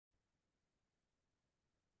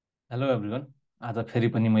Hello everyone. आज फेरि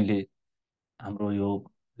पनि मैले हाम्रो यो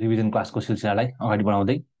रिभिजन क्लासको सिलसिलालाई अगाडि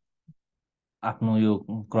बढाउँदै आफ्नो यो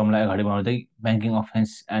क्रमलाई अगाडि बढाउँदै banking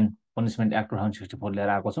offence and punishment act 2064 लिएर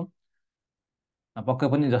आएको छु। पक्कै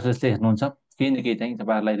पनि जसले जसले हेर्नुहुन्छ केही न केही चाहिँ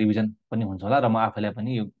तपाईँहरूलाई रिभिजन पनि हुन्छ होला र म आफैलाई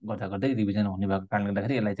पनि यो गर्दा गर्दै रिभिजन हुने भएको कारणले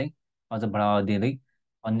गर्दाखेरि यसलाई चाहिँ अझ बढावा दिँदै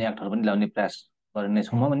अन्य एक्टहरू पनि ल्याउने प्रयास गर्ने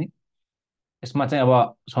छु म पनि। यसमा चाहिँ अब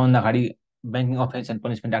सबभन्दा अगाडि banking offence and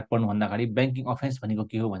punishment act पढ्नुभन्दा अगाडि ब्याङ्किङ अफेन्स भनेको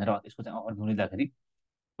के हो भनेर यसको चाहिँ अवधारणा लिँदाखेरि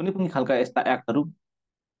कुनै पनि खालका यस्ता एक्टहरू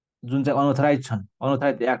जुन चाहिँ अनअथराइज छन्,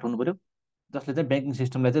 अनअथराइज एक्ट हुनु पर्यो जसले चाहिँ ब्याङ्किङ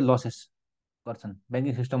सिस्टमलाई चाहिँ लसेस गर्छन्,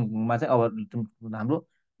 ब्याङ्किङ सिस्टममा चाहिँ हाम्रो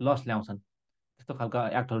लस ल्याउँछन्, त्यस्तो खालका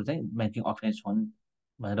एक्टहरू चाहिँ ब्याङ्किङ अफेन्स हुन्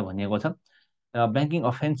भनेर भनिएको छ। र ब्याङ्किङ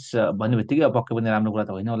अफेन्स भन्ने बित्तिकै अब पक्कै पनि राम्रो कुरा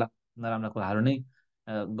त होइन होला, नराम्रा कुराहरू नै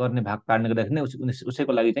गर्ने भाग कारणले गर्दाखेरि नै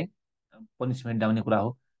उसैको लागि चाहिँ पनिसमेन्ट ल्याउने कुरा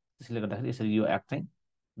हो। त्यसले गर्दाखेरि यसरी यो एक्ट चाहिँ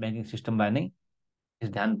ब्याङ्किङ सिस्टमलाई नै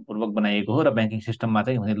ध्यानपूर्वक बनाइएको हो र ब्याङ्किङ सिस्टममा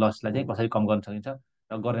चाहिँ हुने लसलाई चाहिँ कसरी कम गर्न सकिन्छ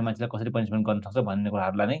र गर्ने मान्छेलाई कसरी पनिसमेन्ट गर्न सक्छ भन्ने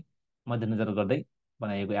कुराहरूलाई नै मध्यनजर गर्दै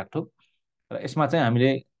बनाइएको एक्ट हो। र यसमा चाहिँ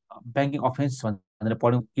हामीले ब्याङ्किङ अफेन्स भनेर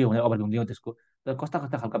पढ्यौँ, के हुने ओभरभ्यू लियौँ त्यसको, र कस्ता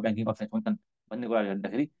कस्ता खालका ब्याङ्किङ अफेन्स हुन्छन् भन्ने कुरा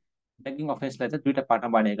हेर्दाखेरि ब्याङ्किङ अफेन्सलाई चाहिँ दुईवटा पार्टमा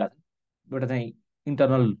बाँडिएका छन्। एउटा चाहिँ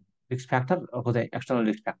इन्टरनल रिस्क फ्याक्टर, अर्को चाहिँ external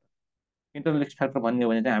risk factor. Internal risk factor भन्ने हो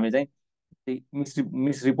भने चाहिँ हामी चाहिँ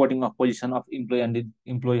मिसरिपोर्टिङ of position of employee and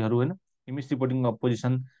इम्प्लोइहरू, होइन, मिसरिपोर्टिङ अफ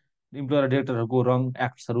पोजिसन, इम्प्लोयर डिरेक्टरहरूको रङ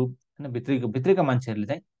एक्ट्सहरू, होइन, भित्रैका मान्छेहरूले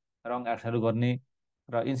चाहिँ रङ एक्ट्सहरू गर्ने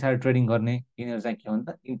र इन्साइडर ट्रेडिङ गर्ने, यिनीहरू चाहिँ के हुन्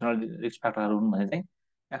त इन्टरनल रिस्क फ्याक्टरहरू हुन् भने चाहिँ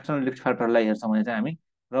एक्सटर्नल रिस्क फ्याक्टरलाई हेर्छौँ भने चाहिँ हामी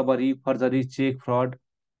रबरी, फर्जरी, चेक फ्रड,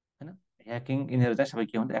 होइन, ह्याकिङ, यिनीहरू चाहिँ सबै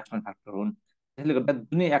के हुन् त एक्सटर्नल फ्याक्टर हुन्। त्यसले गर्दा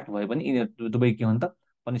जुनै एक्ट भए पनि यिनीहरू दुवै के हुन् त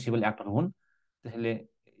पनिसेबल एक्टहरू हुन्। त्यसैले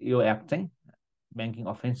यो एक्ट चाहिँ ब्याङ्किङ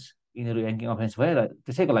अफेन्स, यिनीहरू ब्याङ्किङ अफेन्स भए र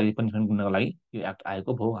त्यसैको लागि पनिसमेन्ट गर्नको लागि यो एक्ट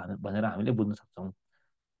आएको भयो भनेर हामीले बुझ्न सक्छौँ।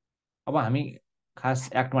 अब हामी खास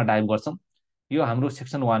एक्टमा डाइभ गर्छौँ। यो हाम्रो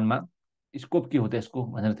सेक्सन 1मा स्कोप के हो त यसको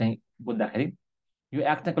भनेर चाहिँ बुझ्दाखेरि यो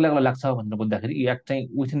एक्ट चाहिँ कसलाई कसलाई लाग्छ भनेर बुझ्दाखेरि यो एक्ट चाहिँ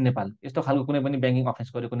विथिन नेपाल यस्तो खालको कुनै पनि ब्याङ्किङ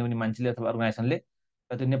अफेन्स गर्यो कुनै पनि मान्छेले अथवा अर्गनाइजेसनले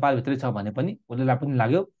र त्यो नेपालभित्रै छ भने पनि उसलाई पनि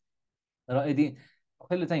लाग्यो। र यदि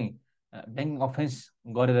कसैले चाहिँ ब्याङ्किङ अफेन्स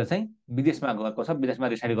गरेर चाहिँ विदेशमा गएको छ, विदेशमा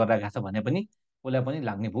रिसाइड गरिरहेको छ भने पनि उसलाई पनि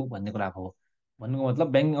लाग्ने भयो भन्ने कुरा हो। भन्नुको मतलब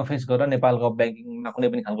ब्याङ्किङ अफेन्स गरेर नेपालको ब्याङ्किङमा कुनै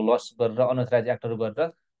पनि खालको लस गरेर अनअथराइज एक्टहरू गरेर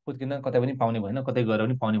खुद्किन कतै पनि पाउने भएन, कतै गएर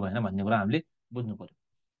पनि पाउने भएन भन्ने कुरा हामीले बुझ्नु पर्यो।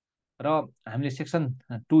 र हामीले सेक्सन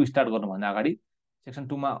 2 स्टार्ट गर्नुभन्दा अगाडि सेक्सन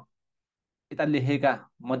 2मा यता लेखेका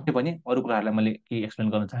मध्ये पनि अरू कुराहरूलाई मैले केही एक्सप्लेन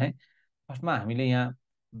गर्न चाहेँ। फर्स्टमा हामीले यहाँ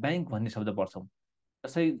ब्याङ्क भन्ने शब्द पढ्छौँ।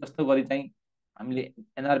 जस्तो गरी चाहिँ हामीले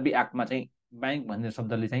एनआरबी एक्टमा चाहिँ ब्याङ्क भन्ने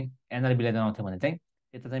शब्दले चाहिँ एनआरबीलाई जनाउँथ्यो भने चाहिँ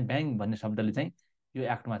यता चाहिँ ब्याङ्क भन्ने शब्दले चाहिँ यो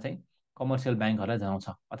एक्टमा चाहिँ कमर्सियल ब्याङ्कहरूलाई जनाउँछ,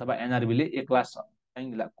 अथवा एनआरबीले एक क्लास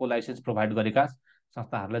चाहिँ को लाइसेन्स प्रोभाइड गरेका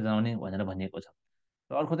संस्थाहरूलाई जनाउने भनेर भनिएको छ।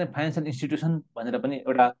 र अर्को चाहिँ फाइनेन्सियल इन्स्टिट्युसन भनेर पनि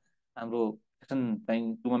एउटा हाम्रो सेक्सन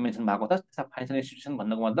चाहिँ 2मा मेन्सन भएको छ। त्यसमा फाइनेन्सियल इन्स्टिट्युसन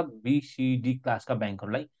भन्नुको मतलब बिसिडी क्लासका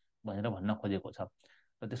ब्याङ्कहरूलाई भनेर भन्न खोजेको छ।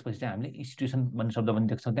 र त्यसपछि चाहिँ हामीले इन्स्टिट्युसन भन्ने शब्द पनि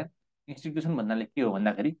देख्छौँ त्यहाँ। इन्स्टिट्युसन भन्नाले के हो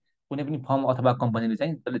भन्दाखेरि कुनै पनि फर्म अथवा कम्पनीले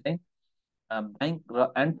चाहिँ जसले चाहिँ ब्याङ्क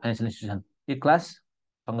र and financial institution A class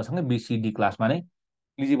सँगसँगै बिसिडी क्लासमा नै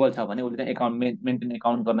इलिजिबल छ भने, उसले चाहिँ एकाउन्ट मेन्टेन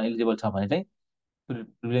एकाउन्ट गर्न इलिजिबल छ भने चाहिँ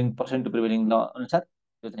प्रिभेलिङ पर्सेन्ट टु प्रिभेलिङ ल अनुसार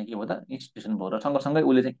त्यो चाहिँ के हो त इन्स्टिट्युसन भयो। र सँगसँगै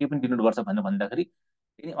उसले चाहिँ के पनि डिनोट गर्छ भनेर भन्दाखेरि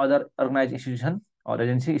any other organise institution or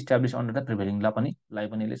agency establish under the prevailing ल पनि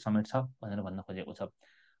यसले समेट्छ भनेर भन्न खोजेको छ।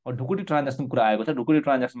 अब ढुकुटी ट्रान्ज्याक्सन कुरा आएको छ। ढुकुटी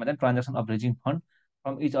ट्रान्ज्याक्सनमा चाहिँ transaction of raising fund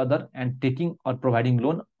from each other and taking or providing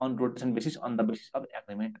loan on rotation basis on the basis of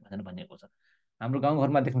agreement भनेर भनिएको छ। हाम्रो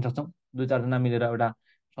गाउँघरमा देख्न सक्छौँ दुई चारजना मिलेर एउटा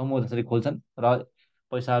समूह जसरी खोल्छन् र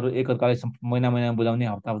पैसाहरू एकअर्काले महिना महिना बुझाउने,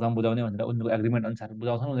 हप्ता हप्तामा बुझाउने भनेर उनीहरूको एग्रिमेन्ट अनुसार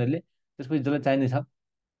बुझाउँछन् उनीहरूले। त्यसपछि जसलाई चाहिने छ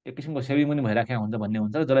एक किसिमको सेभिङ पनि भइराखेको हुन्छ भन्ने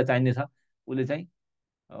हुन्छ। र जसलाई चाहिने छ उसले चाहिँ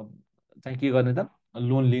चाहिँ के गर्ने त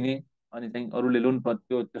लोन लिने, अनि चाहिँ अरूले लोन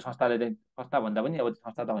त्यो त्यो संस्थाले चाहिँ, संस्था भन्दा पनि अब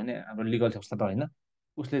संस्था त होइन, हाम्रो लिगल संस्था त होइन,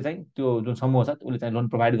 उसले चाहिँ त्यो जुन समूह छ उसले चाहिँ लोन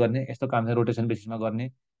प्रोभाइड गर्ने, यस्तो काम चाहिँ रोटेसन बेसिसमा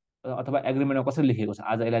गर्ने, अथवा एग्रिमेन्टमा कसरी लेखिएको छ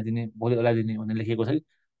आज यसलाई दिने भोलि यसलाई दिने भनेर लेखिएको छ कि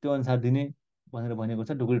त्यो अनुसार दिने भनेर भनेको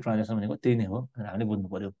छ। ढुकुटी ट्रान्जेक्सन भनेको त्यही नै हो भनेर हामीले बुझ्नु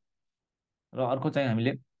पर्यो। र अर्को चाहिँ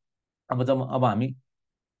हामीले अब हामी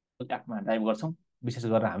एक्टमा डाइभ गर्छौँ। विशेष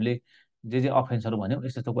गरेर हामीले जे अफेन्सहरू भन्यौँ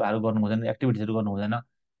यस्तो यस्तो कुराहरू गर्नु हुँदैन, एक्टिभिटिजहरू गर्नु हुँदैन,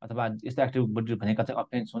 अथवा यस्तो एक्टिभिटी भनेका चाहिँ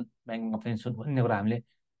अफेन्स हुन्, ब्याङ्किङ अफेन्स हुन् भन्ने कुरा हामीले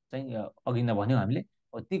चाहिँ अघि नै भन्यौँ हामीले।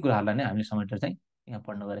 अब ती कुराहरूलाई नै हामीले समेटेर चाहिँ यहाँ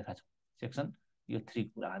पढ्न गएका छौँ। सेक्सन यो 3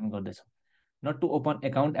 कुरा हामी गर्दैछौँ। Not to open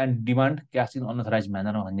account and demand cash in unauthorise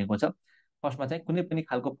म्यानरमा भनिएको छ। फर्स्टमा चाहिँ कुनै पनि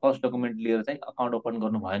खालको फल्स डकुमेन्ट लिएर चाहिँ अकाउन्ट ओपन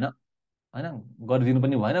गर्नु भएन, होइन, गरिदिनु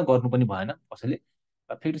पनि भएन, गर्नु पनि भएन कसैले।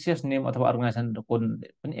 फिक्टिसियस नेम अथवा अर्गनाइजेसनको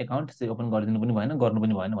पनि एकाउन्ट त्यसरी ओपन गरिदिनु पनि भएन, गर्नु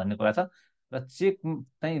पनि भएन भन्ने कुरा छ। र चेक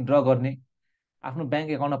चाहिँ ड्र गर्ने, आफ्नो ब्याङ्क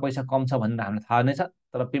एकाउन्टमा पैसा कम छ भनेर हामीलाई थाहा नै छ,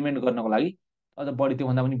 तर पेमेन्ट गर्नको लागि अझ बढी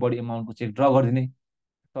त्योभन्दा पनि बढी एमाउन्टको चेक ड्र गरिदिने,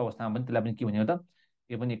 त्यस्तो अवस्थामा पनि त्यसलाई पनि के भनेको त,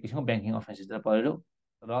 यो पनि एक किसिमको ब्याङ्किङ अफेन्सतिर पऱ्यो।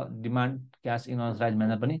 र demand cash in authorise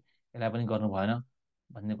manner पनि यसलाई पनि गर्नु भएन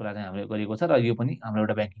भन्ने कुरा चाहिँ हामीले गरिएको छ, र यो पनि हाम्रो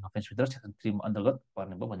एउटा ब्याङ्किङ अफेन्सभित्र सेक्सन 3 अन्तर्गत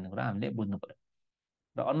पर्ने भयो भन्ने कुरा हामीले बुझ्नु पर्यो।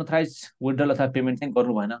 र अनअथराइज विड्रल अथवा पेमेन्ट चाहिँ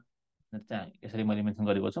गर्नु भएन चाहिँ यसरी मैले मेन्सन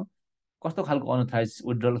गरेको छु। कस्तो खालको अनअथराइज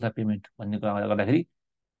विड्रल अथवा पेमेन्ट भन्ने कुरा गर्दाखेरि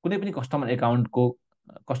कुनै पनि कस्टमर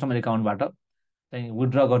एकाउन्टबाट चाहिँ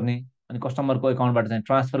विड्र गर्ने, अनि कस्टमरको एकाउन्टबाट चाहिँ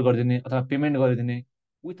ट्रान्सफर गरिदिने अथवा पेमेन्ट गरिदिने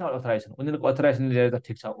विथआउट अथराइजेसन, उनीहरूको अथराइजेसन लिएर त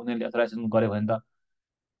ठिक छ, उनीहरूले अथराइजेसन गर्यो भने त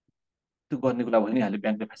त्यो गर्ने कुरा भइ नै हाल्यो,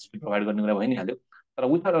 ब्याङ्कले फेसिलिटी प्रोभाइड गर्ने कुरा भइ नै हाल्यो। तर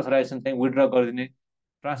विथआउट अथराइजेसन चाहिँ विड्र गरिदिने,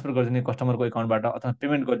 ट्रान्सफर गरिदिने कस्टमरको एकाउन्टबाट अथवा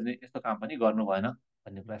पेमेन्ट गरिदिने यस्तो काम पनि गर्नु भएन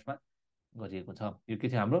भन्ने कुरा यसमा गरिएको छ। यो के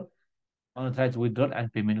थियो हाम्रो अनअथराइज विड्रल एन्ड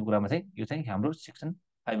पेमेन्टको कुरामा चाहिँ, यो चाहिँ हाम्रो सेक्सन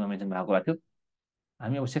 5मा मेन्सन भएको कुरा थियो।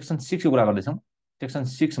 हामी अब सेक्सन 6को कुरा गर्दैछौँ। सेक्सन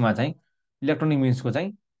 6मा चाहिँ इलेक्ट्रोनिक मिन्सको चाहिँ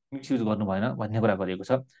मिसयुज गर्नु भएन भन्ने कुरा गरिएको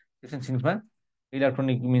छ। सेक्सन 6मा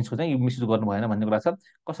इलेक्ट्रोनिक मिन्सको चाहिँ मिसयुज गर्नु भएन भन्ने कुरा छ।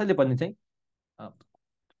 कसैले पनि चाहिँ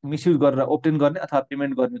मिसयुज गरेर ओब्टेन गर्ने अथवा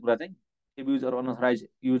पेमेन्ट गर्ने कुरा चाहिँ abuse or unauthorise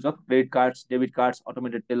use of credit cards, debit cards,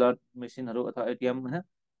 automated tailor मेसिनहरू अथवा एटिएम होइन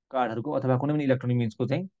कार्डहरूको अथवा कुनै पनि इलेक्ट्रोनिक मिन्सको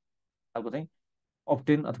चाहिँ खालको चाहिँ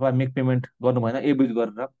अब्टेन अथवा मेक पेमेन्ट गर्नु भएन, एब्युज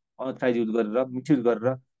गरेर, अनअथराइज युज गरेर, मिसयुज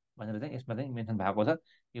गरेर भनेर चाहिँ यसमा चाहिँ मेन्सन भएको छ।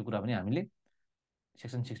 यो कुरा पनि हामीले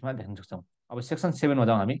सेक्सन 6मा देख्न सक्छौँ। अब सेक्सन 7मा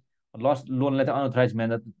जाउँ हामी। लोनलाई चाहिँ अनअथराइज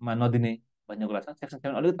म्यानरमा नदिने भन्ने कुरा छ। सेक्सन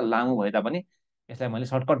 7 अलिकति लामो भए तापनि यसलाई मैले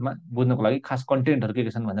सर्टकटमा बुझ्नको लागि, खास कन्टेन्टहरू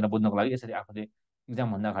के छन् भनेर बुझ्नको लागि यसरी आफूले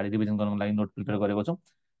इक्जामभन्दा अगाडि रिभिजन गर्नको लागि नोट प्रिपेयर गरेको छु।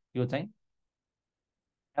 यो चाहिँ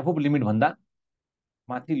एफओप लिमिटभन्दा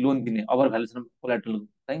माथि लोन दिने ओभर भ्यालुएसन कोलाट्रल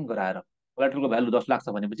चाहिँ गराएर, कोलाट्रलको भ्यालु 10 लाख छ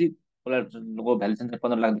भनेपछि कोलाट्रलको भ्यालुएसन चाहिँ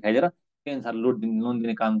 15 लाख देखाइदिएर त्यही अनुसार लोन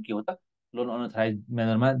दिने काम के हो त, लोन अनअथराइज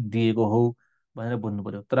म्यानरमा दिएको हो भनेर बुझ्नु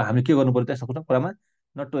पर्यो। तर हामीले के गर्नु पर्यो त, यस्तो कुरामा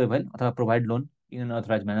नट टु एभाइल अथवा provide loan in an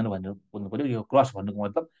authorise manner भनेर बुझ्नु पर्यो। यो क्रस भन्नुको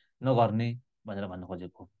मतलब नगर्ने भनेर भन्न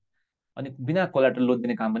खोजेको हो। अनि बिना कोलाट्रल लोन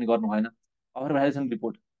दिने काम पनि गर्नु भएन। ओभर भ्यालुएसन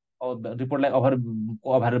रिपोर्टलाई ओभर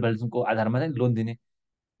भ्यालुएसनको आधारमा चाहिँ लोन दिने,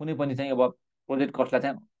 कुनै पनि चाहिँ अब प्रोजेक्ट कस्टलाई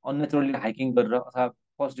चाहिँ अननेचुरली हाइकिङ गरेर अथवा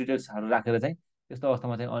कस्ट डिटेल्सहरू राखेर चाहिँ त्यस्तो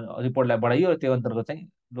अवस्थामा चाहिँ रिपोर्टलाई बढाइयो, त्यो अन्तर्गत चाहिँ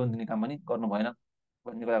लोन दिने काम पनि गर्नु भएन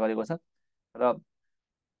भन्ने कुरा गरेको छ। र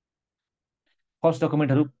फर्स्ट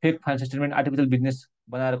डकुमेन्टहरू fake financial statement, artificial business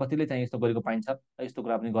बनाएर कतिले चाहिँ यस्तो गरेको पाइन्छ, यस्तो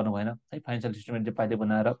कुरा पनि गर्नु भएन है। फाइनेन्सियल स्टेटमेन्ट चाहिँ पाइले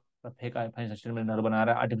बनाएर र फेक फाइनेन्सियल स्टेटमेन्टहरू बनाएर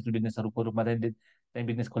आर्टिफिसियल बिजनेसहरूको रूपमा चाहिँ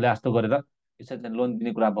बिजनेस खोले जस्तो गरेर यसरी चाहिँ लोन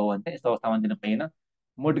दिने कुरा भयो भने चाहिँ यस्तो अवस्थामा दिन पाइएन।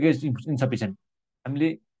 मोर्टगेज इन्सफिसियन्ट, हामीले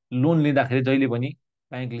लोन लिँदाखेरि जहिले पनि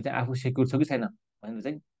ब्याङ्कले चाहिँ आफू सेक्युर छ कि छैन भनेर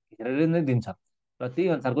चाहिँ हेरेर नै दिन्छ, र त्यही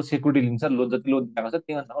अनुसारको सेक्युरिटी लिन्छ। लोन जति लोन दिएको छ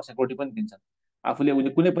त्यही अनुसारको सेक्युरिटी पनि दिन्छ। आफूले उसले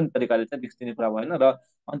कुनै पनि तरिकाले चाहिँ रिस्क दिने कुरा भएन, र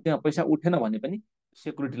अन्त्यमा पैसा उठेन भने पनि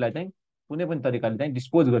सेक्युरिटीलाई चाहिँ कुनै पनि तरिकाले चाहिँ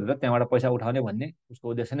डिस्पोज गरेर त्यहाँबाट पैसा उठाउने भन्ने उसको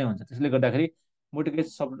उद्देश्य नै हुन्छ। त्यसले गर्दाखेरि मोर्टगेज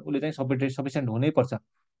उसले चाहिँ सफिसियन्ट हुनैपर्छ।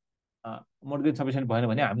 मोर्टगेज सफिसियन्ट भएन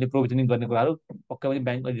भने हामीले प्रोभिजनिङ गर्ने कुराहरू पक्कै पनि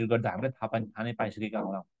ब्याङ्क अडिट गर्दा हामीले थाहा नै पाइसकेका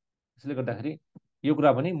होलाौँ। त्यसले गर्दाखेरि यो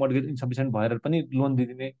कुरा पनि मोर्टगेज इन्सफिसियन्ट भएर पनि लोन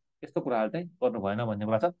दिने यस्तो कुराहरू चाहिँ गर्नु भएन भन्ने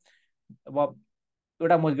कुरा छ। अब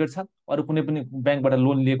एउटा मोर्टगेज छ, अरू कुनै पनि ब्याङ्कबाट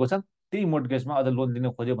लोन लिएको छ, त्यही मोर्टगेजमा अझ लोन दिन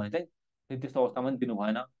खोज्यो भने चाहिँ त्यस्तो अवस्थामा पनि दिनु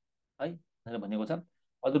भएन है भनेर भनेको छ।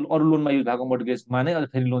 अझ अरू लोनमा युज भएको मोर्टगेजमा नै अझ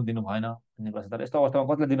फेरि लोन दिनु भएन भन्ने कुरा छ। तर यस्तो अवस्थामा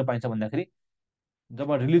कतिलाई दिनु पाइन्छ भन्दाखेरि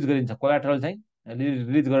जब रिलिज गरिन्छ कोलाट्रल चाहिँ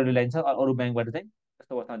रिलिज गरेर ल्याइन्छ अरू ब्याङ्कबाट चाहिँ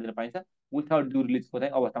त्यस्तो अवस्थामा दिन पाइन्छ। विथआउट ड्यू रिलिजको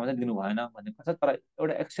चाहिँ अवस्थामा चाहिँ दिनु भएन भन्ने कुरा छ। तर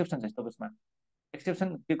एउटा एक्सेप्सन छ यस्तो उसमा।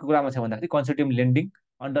 एक्सेप्सन के को कुरामा छ भन्दाखेरि consortium lending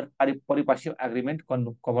under परिपार्श्व agreement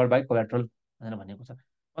covered by collateral भनेर भनेको छ।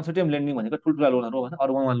 कन्सोर्टियम लेन्डिङ भनेको ठुल्ठुला लोनहरू हो भने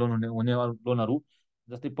अर्बमा लोन हुने लोनहरू,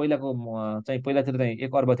 जस्तै पहिलातिर चाहिँ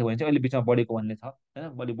 1 अर्ब थियो भने चाहिँ अहिले बिचमा बढेको भन्ने छ होइन।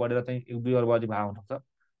 भोलि बढेर चाहिँ 1-2 अर्ब अझै भाग हुनसक्छ,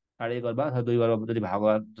 1.5 अर्ब अथवा 2 अर्ब जति भाग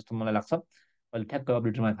जस्तो मलाई लाग्छ। अहिले ठ्याक्क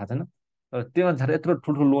अपडेटमा थाहा छैन। तर त्यो अनुसार यत्रो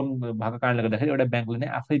ठुल्ठुलो लोन भएको कारणले गर्दाखेरि एउटा ब्याङ्कले नै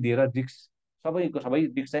आफै दिएर रिस्क सबै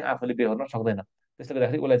रिस्क चाहिँ आफूले बेहोर्न सक्दैन। त्यसले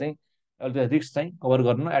गर्दाखेरि उसलाई चाहिँ अहिले रिस्क चाहिँ कभर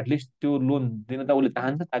गर्नु एटलिस्ट त्यो लोन दिन त उसले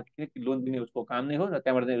चाहन्छ, ताकि किनकि लोन दिने उसको काम नै हो र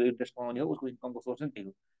त्यहाँबाट चाहिँ इन्ट्रेस्ट कमाउने हो, उसको इन्कमको सोर्स नै त्यही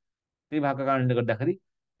हो। त्यही भएको कारणले गर्दाखेरि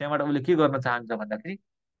त्यहाँबाट उसले के गर्न चाहन्छ भन्दाखेरि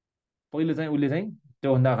पहिले चाहिँ उसले चाहिँ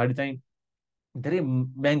त्योभन्दा अगाडि चाहिँ धेरै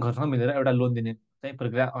ब्याङ्कहरूसँग मिलेर एउटा लोन दिने चाहिँ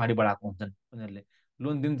प्रक्रिया अगाडि बढाएको हुन्छन्। उनीहरूले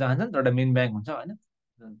लोन दिन चाहन्छन्, एउटा मेन ब्याङ्क हुन्छ होइन,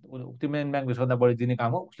 त्यो मेन ब्याङ्कले सबभन्दा बढी दिने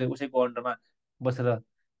काम हो। उसले उसैको अन्डरमा बसेर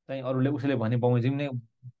चाहिँ अरूले उसले भने बमोजिम नै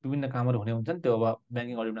विभिन्न कामहरू हुने हुन्छन्। त्यो अब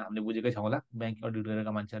ब्याङ्किङ अडिटमा हामीले बुझेकै छौँ होला, ब्याङ्किङ अडिट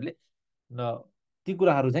गरेका मान्छेहरूले। र ती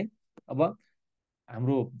कुराहरू चाहिँ अब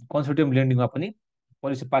हाम्रो कन्सोर्टियम लेन्डिङमा पनि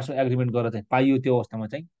पोलिसी पार्टनर एग्रिमेन्ट गरेर चाहिँ पाइयो, त्यो अवस्थामा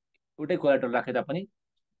चाहिँ एउटै कोलाटरल राखे तापनि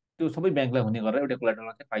त्यो सबै ब्याङ्कलाई हुने गरेर एउटै कोलाटरल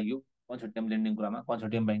राखे पाइयो, कन्सोर्टियम लेन्डिङ कुरामा,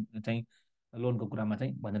 कन्सोर्टियम ब्याङ्क चाहिँ लोनको कुरामा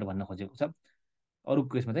चाहिँ भनेर भन्न खोजेको छ। अरू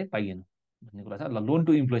केसमा चाहिँ पाइएन भन्ने कुरा छ। ल लोन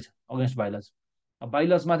टु इम्प्लोइ छ अगेन्स्ट बाइलज। अब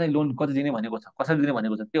बाइलजमा चाहिँ लोन कति दिने भनेको छ, कसरी दिने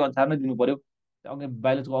भनेको छ, त्यो अनुसार नै दिनु पर्यो। अघि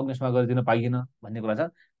बाइलजको अगेन्स्टमा गरिदिन पाइएन भन्ने कुरा छ।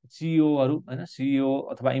 सिइओहरू होइन, सिइओ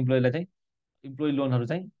अथवा इम्प्लोइलाई चाहिँ इम्प्लोइ लोनहरू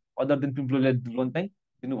चाहिँ अदर देन इम्प्लोइलाई लोन चाहिँ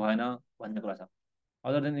दिनु भएन भन्ने कुरा छ।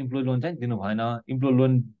 अदर देन इम्प्लोइ लोन चाहिँ दिनु भएन। इम्प्लोइ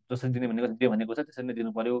लोन जसरी दिने भनेको दिए भनेको छ त्यसरी नै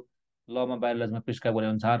दिनु पर्यो, लमा बायोलजमा प्रिस्क्राइब गरे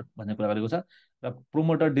अनुसार भन्ने कुरा गरेको छ। र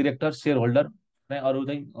प्रोमोटर, डिरेक्टर, सेयर होल्डर चाहिँ अरू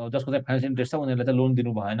चाहिँ जसको चाहिँ फाइनेन्सियल इन्ट्रेस्ट छ उनीहरूलाई चाहिँ लोन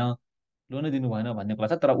दिनु भएन, लोनै दिनु भएन भन्ने कुरा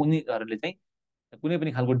छ। तर उनीहरूले चाहिँ कुनै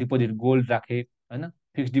पनि खालको डिपोजिट, गोल्ड राखे होइन,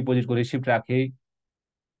 फिक्स डिपोजिटको रिसिप्ट राखे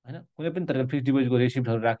होइन, कुनै पनि तरिकाको फिक्स डिपोजिटको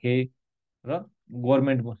रिसिप्टहरू राखे र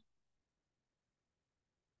गभर्मेन्ट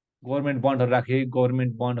गभर्मेन्ट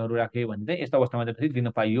बन्डहरू राखे भने चाहिँ यस्तो अवस्थामा चाहिँ फेरि दिन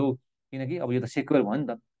पाइयो। किनकि अब यो त सेक्योर भयो नि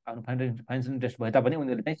त, आफ्नो फाइनेन्सियल इन्ट्रेस्ट भए तापनि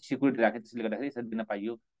उनीहरूले चाहिँ सिक्युरिटी राखे, त्यसले गर्दाखेरि यसरी दिन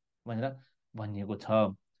पाइयो भनेर भनिएको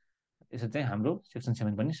छ। यसरी चाहिँ हाम्रो सेक्सन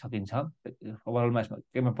 7 पनि सकिन्छ। ओभरअलमा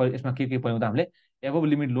यसमा के पऱ्यो त हामीले एभब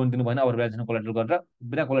लिमिट लोन दिनु भएन, ओभर भ्यालुएसन कोलाटरल गरेर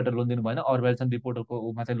बिना कोलाटरल लोन दिनु भएन, ओभर भ्यालुएसन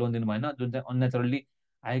रिपोर्टकोमा चाहिँ लोन दिनु भएन, जुन चाहिँ अननेचुरली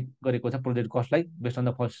हाइक गरेको छ project कस्टलाई best on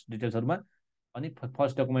the first डिटेल्सहरूमा। अनि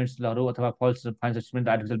फल्स डकुमेन्ट्सहरू अथवा falls financial statement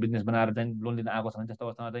artificial business बनाएर चाहिँ लोन दिन आएको छ भने त्यस्तो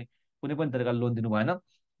अवस्थामा चाहिँ कुनै पनि तरिकाले लोन दिनु भएन।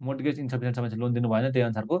 मोर्टगेज इन्सफिसियन्टसम्म चाहिँ लोन दिनु भएन, त्यही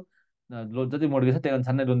अनुसारको लोन जति मोर्टगेज छ त्यही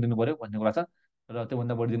अनुसार नै लोन दिनु पऱ्यो भन्ने कुरा छ। र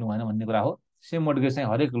त्योभन्दा बढी दिनु भएन भन्ने कुरा हो। सेम मोर्टगेज चाहिँ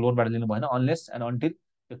हरेक लोनबाट लिनु भएन अनलेस एन्ड अन्टिल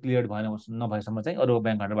त्यो क्लियर भएन नभएसम्म चाहिँ अरू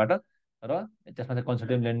ब्याङ्कहरूबाट। र त्यसमा चाहिँ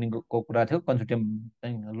कन्सोर्टियम लेन्डिङको कुरा थियो, कन्सोर्टियम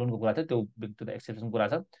चाहिँ लोनको कुरा थियो, त्यो व्यक्तिगत एक्सेप्सन कुरा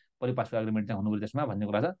छ, परिपार्श्व एग्रिमेन्ट चाहिँ हुनु पऱ्यो त्यसमा भन्ने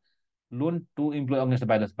कुरा छ। लोन टु इम्प्लोइ अगेन्स्ट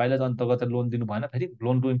बाइलज, बाइलज अन्तर्गत लोन दिनु भएन। फेरि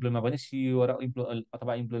लोन टु इम्प्लोइमा पनि सिइओ र इम्प्लोइ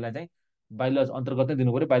अथवा इम्प्लोइलाई चाहिँ बाइलज अन्तर्गत नै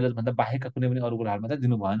दिनु पऱ्यो, बाइलज भन्दा बाहेकका कुनै पनि अरू कुराहरूमा चाहिँ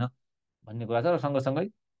दिनु भएन भन्ने कुरा छ। र सँगसँगै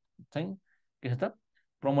चाहिँ के छ त,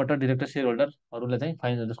 प्रमोटर, डिरेक्टर, सेयर होल्डरहरूलाई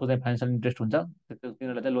चाहिँ जसको चाहिँ फाइनेन्सियल इन्ट्रेस्ट हुन्छ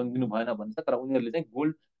तिनीहरूलाई चाहिँ लोन दिनु भएन भन्छ। तर उनीहरूले चाहिँ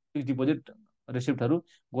gold, fix deposit, रिसिप्टहरू,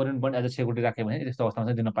 government bond as a security राख्यो भने त्यस्तो अवस्थामा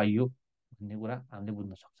चाहिँ दिन पाइयो भन्ने कुरा हामीले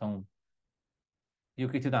बुझ्न सक्छौँ। यो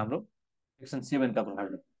के थियो त हाम्रो सेक्सन 7का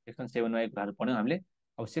कुराहरू। सेक्सन 7मा एक कुराहरू पढ्यौँ हामीले।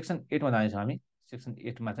 अब सेक्सन 8मा जानेछौँ हामी। सेक्सन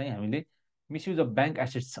 8मा चाहिँ हामीले misuse of bank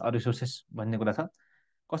assets or resources भन्ने कुरा छ।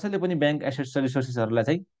 कसैले पनि ब्याङ्क एसेट्स र रिसोर्सेसहरूलाई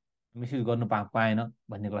चाहिँ मिसयुज गर्नु पाएन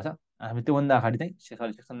भन्ने कुरा छ। हामी त्योभन्दा अगाडि चाहिँ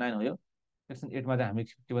सेक्सन 9 हो यो। सेक्सन 8मा चाहिँ हामी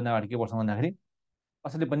त्योभन्दा अगाडि के पढ्छौँ भन्दाखेरि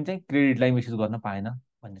कसैले पनि चाहिँ क्रेडिटलाई मिसयुज गर्न पाएन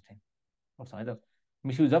भन्ने चाहिँ पढ्छौँ है त।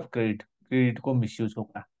 मिसयुज अफ क्रेडिट, क्रेडिटको मिसयुजको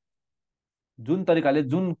कुरा, जुन तरिकाले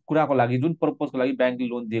जुन कुराको लागि जुन पर्पजको लागि ब्याङ्कले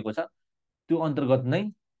लोन दिएको छ त्यो अन्तर्गत नै,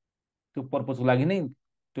 त्यो पर्पजको लागि नै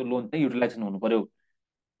त्यो लोन चाहिँ युटिलाइजेसन हुनु पर्यो।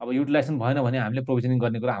 अब युटिलाइजेसन भएन भने हामीले प्रोभिजनिङ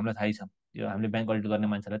गर्ने कुरा हामीलाई थाहै छ। यो हामीले ब्याङ्क अडिट गर्ने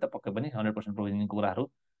मान्छेलाई त पक्कै पनि 100% प्रोभिजनिङको कुराहरू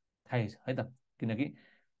थाहै छ है त। किनकि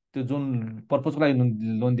त्यो जुन पर्पजको लागि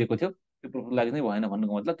लोन दिएको थियो त्यो पर्पजको लागि नै भएन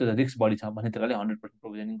भन्नुको मतलब त्यो रिस्क बढी छ भन्ने तरिकाले 100%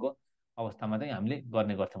 प्रोभिजनिङको अवस्थामा चाहिँ हामीले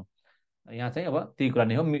गर्ने गर्थ्यौँ। यहाँ चाहिँ अब त्यही कुरा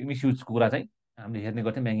नै हो, मिसयुजको कुरा चाहिँ हामीले हेर्ने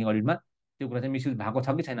गर्थ्यौँ ब्याङ्किङ अडिटमा। त्यो कुरा चाहिँ मिसयुज भएको छ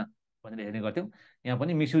कि छैन भनेर हेर्ने गर्थ्यौँ। यहाँ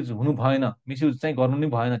पनि मिसयुज हुनु भएन, मिसयुज चाहिँ गर्नु नै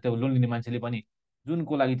भएन। त्यो लोन लिने मान्छेले पनि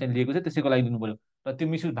जुनको लागि चाहिँ लिएको छ त्यसैको लागि दिनु पर्यो। र त्यो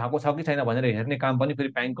मिसयुज भएको छ कि छैन भनेर हेर्ने काम पनि फेरि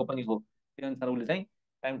ब्याङ्कको पनि हो। त्यही अनुसार उसले चाहिँ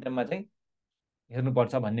टाइममा चाहिँ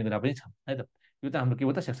हेर्नुपर्छ भन्ने कुरा पनि छ है त। यो त हाम्रो के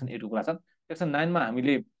हो त सेक्सन 8को कुरा छ। सेक्सन 9मा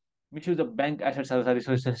हामीले मिसयुज अफ ब्याङ्क एसेट्स र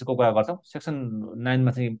रिसोर्सेसको कुरा गर्छौँ। सेक्सन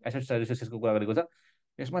 9मा चाहिँ एसेट्स र रिसोर्सेसको कुरा गरेको छ।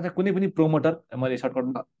 यसमा चाहिँ कुनै पनि प्रोमोटर, मैले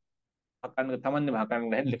सर्टकटमा सामान्य भएको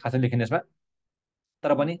कारणले खासै लेखिने यसमा,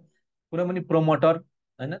 तर पनि कुनै पनि प्रोमोटर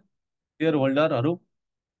होइन, सेयर होल्डरहरू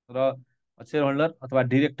र सेयर होल्डर अथवा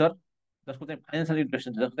डिरेक्टर जसको चाहिँ फाइनेन्सियल इन्ट्रेस्ट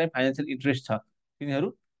छ, जसको चाहिँ फाइनेन्सियल इन्ट्रेस्ट छ तिनीहरू,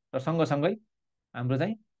 र सँगसँगै हाम्रो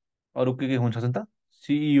चाहिँ अरू के हुन सक्छ त,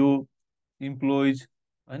 सिइओ, इम्प्लोइज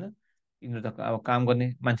होइन, यिनीहरू त अब काम गर्ने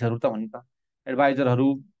मान्छेहरू त हुन् त, एडभाइजरहरू,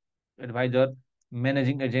 एडभाइजर,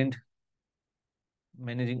 म्यानेजिङ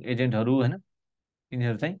एजेन्टहरू होइन,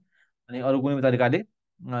 यिनीहरू चाहिँ, अनि अरू कुनै तरिकाले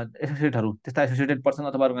एसोसिएटहरू, त्यस्ता एसोसिएटेड पर्सन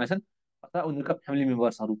अथवा अर्गनाइजेसन अथवा उनीहरूका फ्यामिली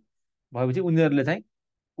मेम्बर्सहरू भएपछि उनीहरूले चाहिँ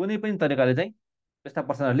कुनै पनि तरिकाले चाहिँ त्यस्ता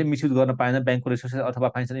पर्सनहरूले मिसयुज गर्न पाएन ब्याङ्कको रिसोर्सेस अथवा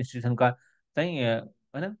फाइनेन्सियल इन्स्टिट्युसनका चाहिँ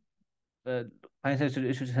होइन, फाइनेन्सियल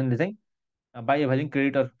इन्स्टिट्युसनले चाहिँ by एभाइलिङ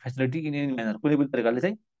credit or facility in any manner, कुनै पनि तरिकाले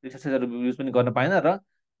चाहिँ रिसोर्सेसहरू युज पनि गर्न पाएन र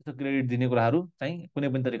त्यस्तो क्रेडिट दिने कुराहरू चाहिँ कुनै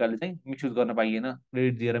पनि तरिकाले चाहिँ मिसयुज गर्न पाइएन,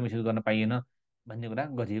 क्रेडिट दिएर मिसयुज गर्न पाइएन भन्ने कुरा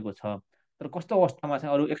गरिएको छ। तर कस्तो अवस्थामा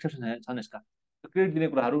चाहिँ अरू एक्सेप्सन छन् यसका, क्रेडिट दिने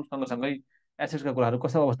कुराहरू सँगसँगै एसेट्सका कुराहरू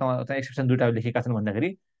कस्तो अवस्थामा चाहिँ एक्सेप्सन दुइटा लेखेका छन् भन्दाखेरि,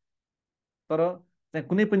 तर चाहिँ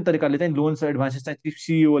कुनै पनि तरिकाले चाहिँ लोन्स र एडभान्सेस चाहिँ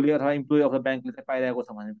सिइओले अथवा इम्प्लोइ अफ द ब्याङ्कले चाहिँ पाइरहेको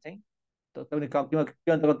छ भने चाहिँ तपाईँले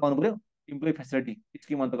के अन्तर्गत पाउनु पऱ्यो, इम्प्लोइ फेसिलिटी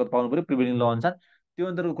स्किम अन्तर्गत पाउनु पऱ्यो प्रिभेन्टिङ ल अनुसार। त्यो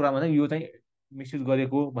अन्तरको कुरामा चाहिँ यो चाहिँ मिसयुज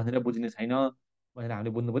गरेको भनेर बुझिने छैन भनेर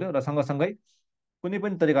हामीले बुझ्नु पर्यो। र सँगसँगै कुनै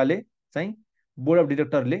पनि तरिकाले चाहिँ board of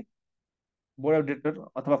डिरेक्टरले board of director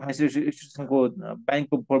अथवा फाइनेन्सियल इन्स्टिट्युसनको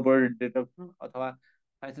ब्याङ्कको बोर्ड अफ डिरेक्टर अथवा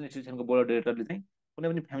फाइनेन्सियल इन्स्टिट्युसनको बोर्ड अफ डिरेक्टरले चाहिँ कुनै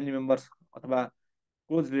पनि फ्यामिली मेम्बर्स अथवा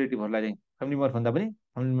क्लोज रिलेटिभहरूलाई चाहिँ फ्यामिली मेम्बर भन्दा पनि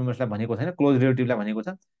फ्यामिली मेम्बर्सलाई भनेको छैन, क्लोज रिलेटिभलाई भनेको छ।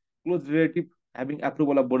 Close relative having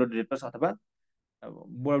approval of board of directors अथवा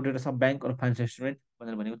board of directors of bank or financial instrument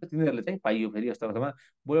भनेर भनेको छ, तिनीहरूले चाहिँ पाइयो। फेरि यस्तो अवस्थामा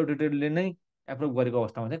बोर्ड अफ डिरेक्टरले नै एप्रुभ गरेको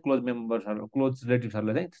अवस्थामा चाहिँ क्लोज मेम्बर्सहरू क्लोज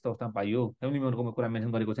रिलेटिभ्सहरूलाई चाहिँ त्यस्तो अवस्थामा पाइयो। फ्यामिली मेम्बरको कुरा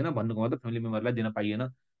मेन्सन गरेको छैन, भन्नुको मतलब फ्यामिली मेम्बरलाई दिन पाइएन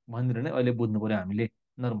भनेर नै अहिले बुझ्नु पऱ्यो हामीले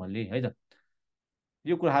नर्मल्ली है त।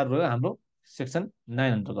 यो कुराहरू रह्यो हाम्रो सेक्सन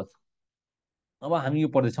 9 अन्तर्गत। अब हामी यो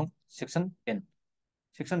पढ्दैछौँ सेक्सन 10।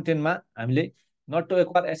 सेक्सन 10मा हामीले not to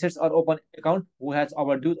acquire assets or open account who has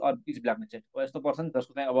over dues or is black listed. यस्तो पर्सन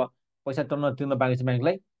जसको चाहिँ अब पैसा तिर्न बाँकी छ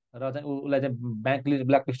ब्याङ्कलाई, र चाहिँ उसलाई चाहिँ ब्याङ्कले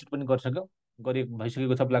ब्ल्याक लिस्टेड पनि गरिसक्यो,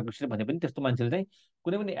 भइसकेको छ ब्ल्याक लिस्टेड भने पनि त्यस्तो मान्छेले चाहिँ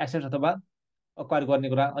कुनै पनि एसेट्स अथवा अक्वायर गर्ने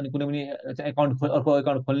कुरा अनि कुनै पनि अर्को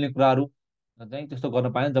एकाउन्ट खोल्ने कुराहरू चाहिँ त्यस्तो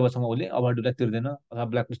गर्न पाएन जबसम्म उसले ओभर ड्युलाई तिर्दैन अथवा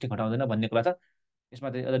ब्ल्याक लिस्टिङ हटाउँदैन भन्ने कुरा छ। यसमा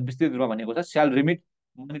चाहिँ अझ विस्तृत रूपमा भनेको छ स्याल remit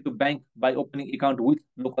money to bank by opening account with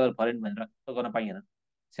local foreign भनेर त्यो गर्न पाइएन।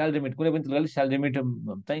 स्याल रिमिट कुनै पनि तरिकाले स्याल रिमिट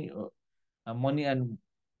चाहिँ मनी एन्ड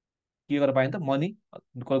के गर्न पाइन्छ मनी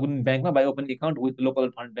कुनै ब्याङ्कमा by open account with local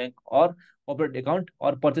fund bank or अपरेट account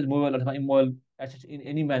or purchase mobile अथवा immobile assets in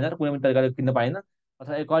any manner कुनै पनि तरिकाले किन्न पाएन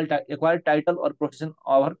अथवा acquire title or possession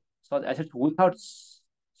our such assets without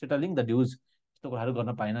settling the dues. यस्तो कुराहरू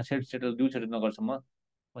गर्न पाएन सेटल ड्यु सेटल नगरसम्म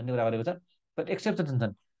भन्ने कुरा गरेको छ। तर एक्सेप्सन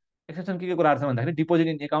छन्। एक्सेप्सन के कुराहरू छ भन्दाखेरि deposit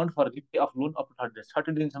in account for repay of loan up to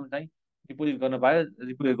 30 दिनसम्म चाहिँ डिपोजिट गर्न पायो,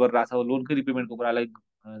 रिपे गरिरहेको छ लोनकै रिपेमेन्टको कुरालाई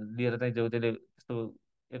लिएर चाहिँ जो त्यसले त्यस्तो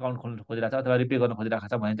एकाउन्ट खोल्न खोजिरहेको छ अथवा रिपे गर्न खोजिरहेको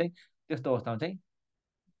छ भने चाहिँ त्यस्तो अवस्थामा चाहिँ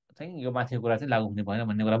चाहिँ यो माथिको कुरा चाहिँ लागू हुने भएन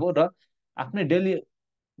भन्ने कुरा भयो। र आफ्नै डेली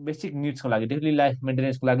बेसिक निड्सको लागि डेली लाइफ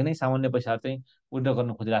मेन्टेनेन्सको लागि नै सामान्य पैसाहरू चाहिँ विड्र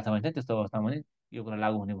गर्न खोजिरहेको छ भने चाहिँ त्यस्तो अवस्थामा पनि यो कुरा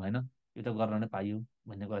लागू हुने भएन, यो त गर्न नै पाइयो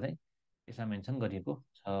भन्ने कुरा चाहिँ यसमा मेन्सन गरिएको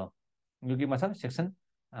छ। यो केमा छ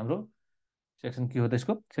हाम्रो सेक्सन के हो त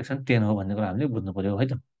यसको सेक्सन 10 हो भन्ने कुरा हामीले बुझ्नु पर्यो है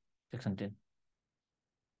त। सेक्सन 10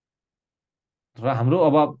 र हाम्रो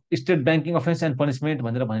अब state banking offence and punishment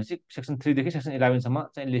भनेर भनेपछि सेक्सन 3देखि सेक्सन 11सम्म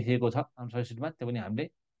चाहिँ लेखिएको छ हाम्रो सब्जेक्टमा, त्यो पनि हामीले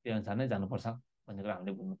त्यही अनुसार नै जानुपर्छ भन्ने कुरा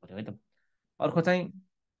हामीले बुझ्नु पर्यो है त। अर्को चाहिँ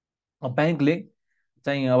ब्याङ्कले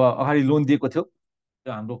चाहिँ अब अगाडि लोन दिएको थियो,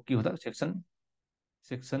 त्यो हाम्रो के हो त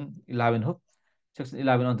सेक्सन 11 हो। सेक्सन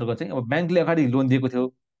 11 अन्तर्गत चाहिँ अब ब्याङ्कले अगाडि लोन दिएको थियो,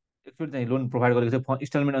 एकचोटि चाहिँ लोन प्रोभाइड गरेको थियो,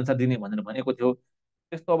 इन्स्टलमेन्ट अनुसार दिने भनेर भनेको थियो।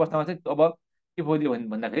 त्यस्तो अवस्थामा चाहिँ अब के भयो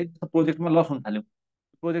भन्दाखेरि प्रोजेक्टमा लस हुन थाल्यो।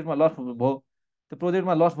 प्रोजेक्टमा लस भयो, त्यो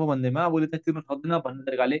प्रोजेक्टमा लस भयो भन्दैमा उसले चाहिँ तिर्न सक्दैन भन्ने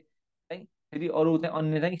तरिकाले चाहिँ फेरि अरू चाहिँ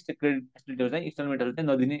अन्य चाहिँ क्रेडिट फेसिलिटीहरू चाहिँ इन्स्टलमेन्टहरू चाहिँ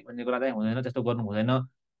नदिने भन्ने कुरा चाहिँ हुँदैन, त्यस्तो गर्नु हुँदैन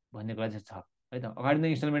भन्ने कुरा चाहिँ छ है त। अगाडि नै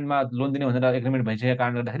इन्स्टलमेन्टमा लोन दिने भनेर एग्रिमेन्ट भइसकेको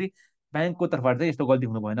कारणले गर्दाखेरि ब्याङ्कको तर्फबाट चाहिँ यस्तो गल्ती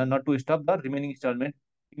हुनु भएन। Not to stop the remaining instalment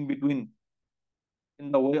in between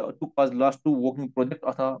in the way to cause loss to working project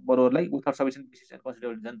अथवा बरोवरलाई without sufficient basis and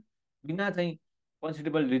considerable reason. बिना चाहिँ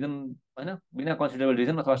कन्सिडरेबल रिजन होइन, बिना कन्सिडरेबल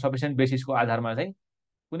रिजन अथवा सफिसियन्ट बेसिसको आधारमा चाहिँ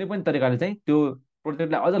कुनै पनि तरिकाले चाहिँ त्यो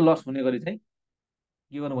प्रोजेक्टलाई अझ लस हुने गरी चाहिँ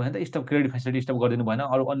के गर्नु भएन त स्टप क्रेडिट फेसिलिटी स्टप गरिदिनु भएन,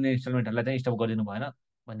 अरू अन्य इन्स्टलमेन्टहरूलाई चाहिँ स्टप गरिदिनु भएन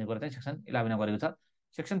भन्ने कुरा चाहिँ सेक्सन 11 गरेको छ।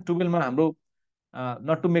 सेक्सन 12मा हाम्रो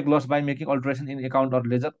not to make loss by making अल्टरेसन in account or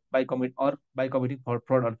laser by committing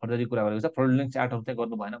fraud or forgery कुरा गरेको छ। फ्रडुलेन्ट चार्टहरू चाहिँ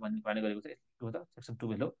गर्नु भएन भन्ने कुरा गरेको छ। के हो त सेक्सन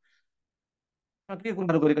 12 हो। के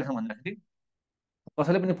कुराहरू गरेका छौँ भन्दाखेरि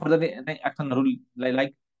कसैले पनि furtherly एक्सनहरूलाई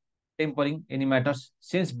like tampering any matters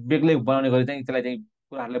sense बेग्लै बनाउने गरी चाहिँ त्यसलाई चाहिँ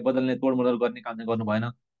कुराहरूलाई बदल्ने तोडमोड गर्ने काम चाहिँ गर्नु भएन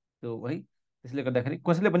त्यो है। त्यसले गर्दाखेरि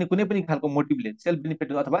कसैले पनि कुनै पनि खालको मोटिभले सेल्फ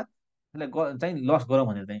बेनिफिट अथवा त्यसलाई चाहिँ लस गरौँ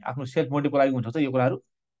भनेर चाहिँ आफ्नो सेल्फ मोटिभको लागि हुनसक्छ, यो कुराहरू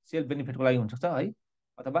सेल्फ बेनिफिटको लागि हुनसक्छ है,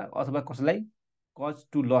 अथवा अथवा कसैलाई cause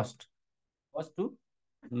to lost cause to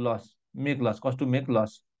loss make loss cause to make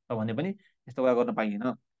loss छ भने पनि यस्तो कुरा गर्न पाइएन।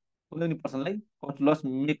 कुनै पनि पर्सनलाई cause to loss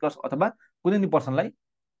make loss अथवा कुनै पनि पर्सनलाई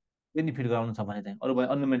बेनिफिट गराउनु छ भने चाहिँ अरू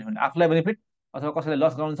अन्य बेनिफिट आफूलाई बेनिफिट अथवा कसैलाई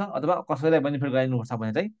लस गराउनु छ अथवा कसैलाई बेनिफिट गराउनुपर्छ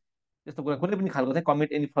भने चाहिँ त्यस्तो कुरा कुनै पनि खालको चाहिँ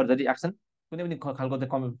कमिट एनी फर्जरी एक्सन कुनै पनि खालको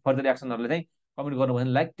चाहिँ फर्जरी एक्सनहरूले चाहिँ कमिट गर्नु भएन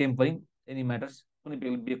लाइक टेम्परिङ एनी म्याटर्स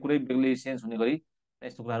कुनै बेग्लै सेन्स हुने गरी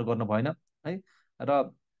यस्तो कुराहरू गर्नु भएन है। र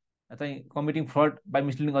चाहिँ committing fraud by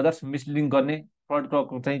misleading others misleading गर्ने फ्रड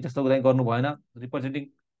चाहिँ त्यस्तो चाहिँ गर्नु भएन। Representing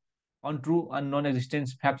अनट्रु and non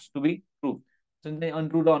existence facts to be true, जुन चाहिँ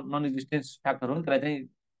अनट्रु र नन एक्जिस्टेन्स फ्याक्टहरू हुन् त्यसलाई चाहिँ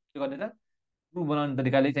के गर्ने त ट्रु बनाउने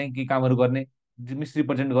तरिकाले चाहिँ के कामहरू गर्ने,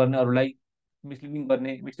 मिसरिप्रेजेन्ट गर्ने अरूलाई, मिसलिडिङ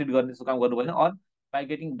गर्ने मिसलिड गर्ने जस्तो काम गर्नु भएन। Or by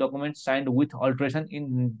getting document signed with alteration in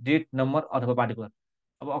date number अथवा पार्टिकुलर।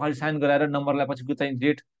 अब अगाडि साइन गराएर नम्बरलाई पछिको चाहिँ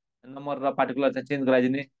डेट नम्बर र पार्टिकुलर चाहिँ चेन्ज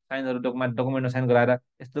गराइदिने, साइनहरू डकुमेन्टमा साइन गराएर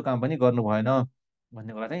यस्तो काम पनि गर्नु भएन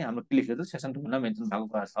भन्ने कुरा चाहिँ हाम्रो क्लियरली सेक्सन 2 मा मेन्सन भएको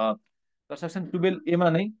कुरा छ। र सेक्सन 12A मा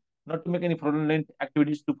नै not to make any fraudulent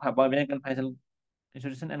activities to bank and financial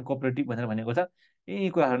institution and cooperative भनेर भनेको छ। यी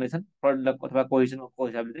कुराहरू नै छन् फ्रड अथवा कोहेसनको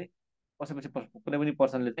हिसाबले चाहिँ कसैपछि कुनै पनि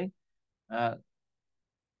पर्सनले चाहिँ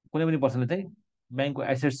कुनै पनि पर्सनले चाहिँ ब्याङ्कको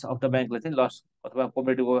एसेट्स अफ द ब्याङ्कलाई चाहिँ लस अथवा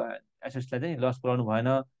कोअपरेटिभको एसेट्सलाई चाहिँ लस पुऱ्याउनु भएन।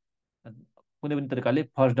 कुनै पनि तरिकाले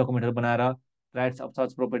फर्स्ट डकुमेन्टहरू बनाएर राइट्स अफ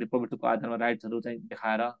सच प्रोपर्टीको आधारमा राइट्सहरू चाहिँ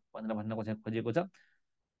देखाएर भनेर भन्न खोजिएको छ।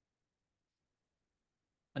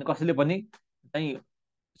 अनि कसैले पनि चाहिँ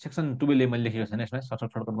सेक्सन 12A मैले लेखेको छैन, यसमा सर्ट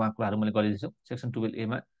सर्टकटमा कुराहरू मैले गरिदिन्छु। सेक्सन 12A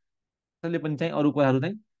मा कसैले पनि चाहिँ अरू कुराहरू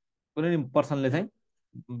चाहिँ कुनै पनि पर्सनले चाहिँ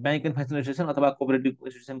ब्याङ्क एन्ड फाइनेन्सियल इन्स्टिट्युसन अथवा कोअपरेटिभ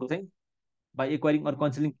इन्स्टिट्युसनको चाहिँ by acquiring or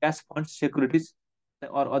कन्सिलिङ cash funds securities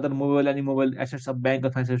or other mobile and mobile assets of bank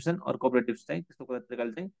and financial institution or cooperative चाहिँ त्यस्तो कुरा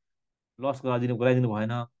तरिकाले चाहिँ लस गराइदिनु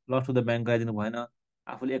भएन, लस टु द ब्याङ्क गराइदिनु भएन।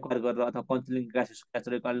 आफूले एक्वायर गरेर अथवा कन्सिलिङ क्यास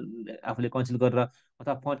आफूले कन्सिल गरेर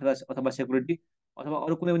अथवा फन्ड अथवा सेक्युरिटी अथवा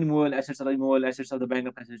अरू कुनै पनि mobile assets of the bank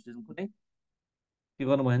and financial इन्स्टिट्युसनको चाहिँ के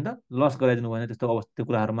गर्नु भयो नि त लस गराइदिनु भएन त्यस्तो अवस्था त्यो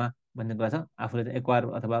कुराहरूमा भन्ने कुरा छ। आफूले चाहिँ एक्वायर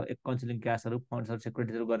अथवा काउन्सिलिङ क्यासहरू फन्ड्सहरू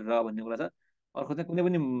सेक्युरिटिजहरू गरेर भन्ने कुरा छ। अर्को चाहिँ कुनै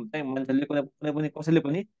पनि चाहिँ मान्छेले कुनै पनि कसैले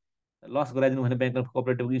पनि लस गराइदिनु भने bank of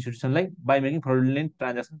cooperative इन्स्टिट्युसनलाई by making fraudulent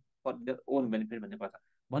transaction for their own benefit भन्ने कुरा छ।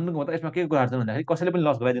 भन्नुको मतलब यसमा के कुराहरू छन् भन्दाखेरि कसैले पनि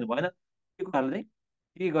लस गराइदिनु भएन, के कुराहरूले चाहिँ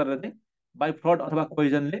के गरेर चाहिँ बाई फ्रड अथवा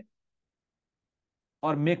कोइजनले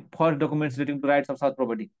or make first documents relating to rights of such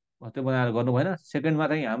property त्यो बनाएर गर्नु भएन। सेकेन्डमा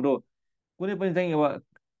चाहिँ हाम्रो कुनै पनि चाहिँ अब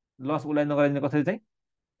लस उसलाई नगराइदिने कसैले चाहिँ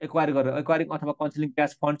एक्वायर गरेर एक्वायरिङ अथवा counselling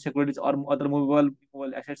cash fund securities or other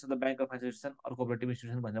mobile assets of the bank of institution or cooperative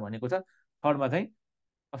institution भनेर भनेको छ। थर्डमा चाहिँ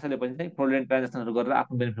कसैले पनि चाहिँ फ्रोडुलेन्ट ट्रान्जेक्सनहरू गरेर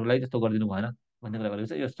आफ्नो बेनिफिटलाई त्यस्तो गरिदिनु भएन भन्ने कुरा गरेको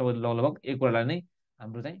छ। यो सबै लगभग एक कुरालाई नै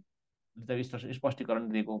हाम्रो चाहिँ स्पष्टीकरण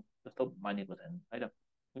दिएको जस्तो मानिएको छ होइन।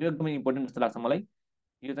 यो एकदमै इम्पोर्टेन्ट जस्तो लाग्छ मलाई।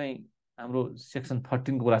 यो चाहिँ हाम्रो सेक्सन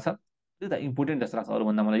 13 को कुरा छ, त्यो त इम्पोर्टेन्ट जस्तो लाग्छ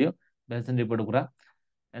अरूभन्दा मलाई। यो भ्यालुएसन रिपोर्टको कुरा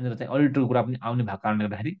यहाँनिर चाहिँ अडिटरको कुरा पनि आउने भएको कारणले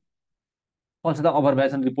गर्दाखेरि पछि त ओभर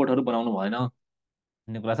भ्यालुएसन रिपोर्टहरू बनाउनु भएन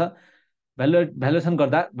भन्ने कुरा छ। भ्यालुएसन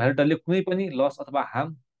गर्दा भ्यालुएटरले कुनै पनि लस अथवा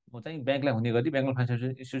हार्म चाहिँ ब्याङ्कलाई हुने गरी ब्याङ्क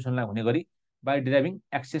फाइनेन्सियल इन्स्टिट्युसनलाई हुने गरी बाई डिराइभिङ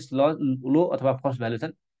एक्सेस लो अथवा फर्स्ट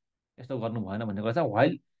भ्यालुएसन यस्तो गर्नु भएन भन्ने कुरा छ।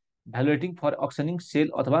 वाइल भ्यालुएटिङ फर अक्सनिङ सेल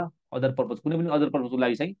अथवा अदर पर्पज कुनै पनि अदर पर्पजको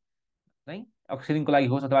लागि चाहिँ चाहिँ अक्सनिङको लागि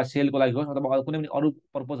होस् अथवा सेलको लागि होस् अथवा कुनै पनि अरू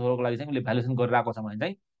पर्पजहरूको लागि चाहिँ उसले भ्यालुएसन गरिरहेको छ भने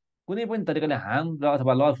चाहिँ कुनै पनि तरिकाले हार्म र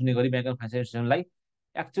अथवा लस हुने गरी bank financial इन्स्टिट्युसनलाई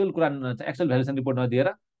actual valuation report नदिएर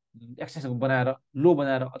एक्सेस बनाएर लो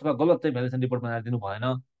बनाएर अथवा गलत चाहिँ भ्यालुएसन रिपोर्ट बनाएर दिनु भएन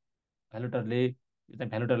भ्यालुएटरले। यो चाहिँ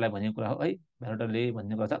भ्यालुएटरलाई भनेको कुरा हो है, भ्यालुएटरले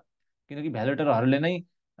भन्ने कुरा छ। किनकि भ्यालुएटरहरूले नै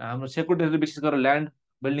हाम्रो सेक्युरिटीहरू विशेष गरेर ल्यान्ड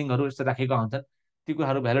बिल्डिङहरू यस्तो राखेका हुन्छन्, ती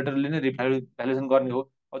कुराहरू भ्यालुएटरले नै भ्यालुएसन गर्ने हो।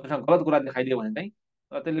 अब त्यसमा गलत कुरा देखाइदियो भने चाहिँ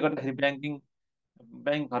त्यसले गर्दाखेरि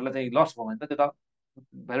ब्याङ्कहरूलाई चाहिँ लस भयो भने त त्यो त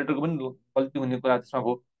भ्यालुएटरको पनि गल्ती हुने कुरा त्यसमा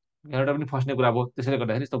भयो, भ्यालुएटर पनि फस्ने कुरा भयो। त्यसैले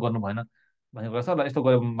गर्दाखेरि यस्तो गर्नु भएन भन्ने कुरा छ। र यस्तो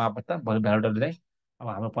गरे मापत त भ्यालुएटरले चाहिँ अब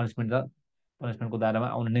हाम्रो पनिसमेन्टको दायरामा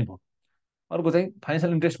आउने नै भयो। अर्को चाहिँ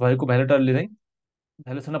फाइनेन्सियल इन्ट्रेस्ट भएको भ्यालुएटरले चाहिँ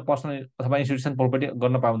भ्यालुएसनमा पर्सनल अथवा इन्स्टिट्युसन प्रोपर्टी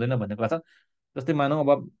गर्न पाउँदैन भन्ने कुरा छ। जस्तै मानौँ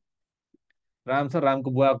अब राम छ,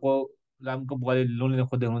 रामको बुवाले लोन लिन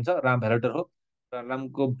खोज्दै हुनुहुन्छ, राम भ्यालुएटर हो र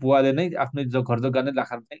रामको बुवाले नै आफ्नै घर जग्गा नै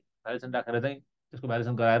राखेर चाहिँ भ्यालुएसन राखेर चाहिँ त्यसको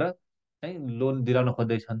भ्यालुएसन गराएर चाहिँ लोन दिलाउन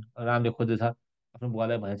खोज्दैछन्, रामले खोज्दैछ आफ्नो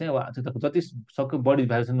बुवालाई भने चाहिँ अब त्यो त जति सक्यो बढी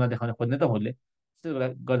भ्यालुएसनमा देखाउन खोज्ने त उसले। त्यसले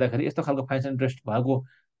गर्दाखेरि यस्तो खालको फाइनेन्सियल इन्ट्रेस्ट भएको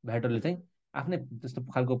भ्यालुएटरले चाहिँ आफ्नै त्यस्तो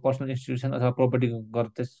खालको पर्सनल इन्स्टिट्युसन अथवा प्रोपर्टी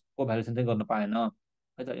त्यसको भ्यालुएसन चाहिँ गर्न पाएन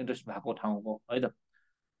है त, इन्ट्रेस्ट भएको ठाउँको है त।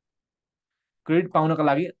 क्रेडिट पाउनको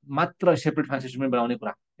लागि मात्र सेपरेट फाइनेन्स स्टेटमेन्ट बनाउने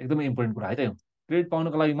कुरा एकदमै इम्पोर्टेन्ट कुरा है त। यो क्रेडिट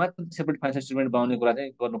पाउनको लागि मात्र सेपरेट फाइनेन्स स्टेटमेन्ट बनाउने कुरा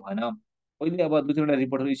चाहिँ गर्नु भएन। पहिले अब दुई तिनवटा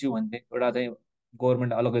रिपोर्टहरू इस्यु भन्थे, एउटा चाहिँ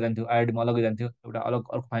गभर्मेन्ट अलग्गै जान्थ्यो, आइआरडीमा अलग्गै जान्थ्यो, एउटा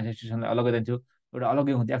अर्को फाइनेन्स इन्स्टिट्युसनलाई अलग्गै जान्थ्यो, एउटा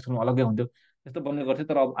अलग्गै हुन्थ्यो, एक्सटर्नल अलग्गै हुन्थ्यो, त्यस्तो बन्ने गर्थ्यो।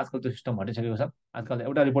 तर अब आजकल त्यो सिस्टम हटिसकेको छ। आजकल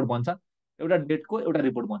एउटा रिपोर्ट बन्छ, एउटा डेटको एउटा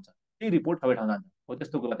रिपोर्ट बन्छ, त्यही रिपोर्ट सबै ठाउँ जान्छ हो।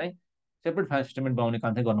 त्यस्तो कुरा चाहिँ सेपरेट फाइनेन्स स्टेटमेन्ट बनाउने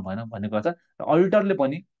काम चाहिँ गर्नु भएन भन्ने कुरा छ। र अडिटरले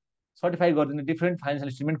पनि सर्टिफाई गरिदिने different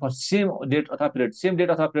financial statement for same date अथवा पिरियड, सेम डेट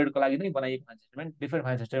अथवा पिरियडको लागि नै बनाइएको फाइनेन्स स्टेटमेन्ट डिफ्रेन्ट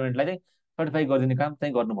फाइनेन्स स्टेटमेन्टलाई चाहिँ सर्टिफाई गरिदिने काम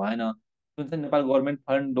चाहिँ गर्नु भएन। जुन चाहिँ नेपाल गभर्मेन्ट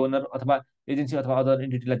फन्ड डोनर अथवा एजेन्सी अथवा अदर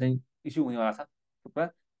इन्टिटीलाई चाहिँ इस्यु हुनेवाला छ त्यो कुरा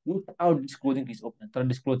विथआउट डिस्क्लोजिङ हिज ओपिनियन। तर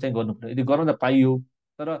डिस्क्लोज चाहिँ गर्नु पऱ्यो, यदि गर्न त पाइयो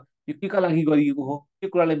तर यो केका लागि गरिएको हो, के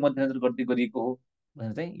कुरालाई मध्यनजर गर्दै गरिएको हो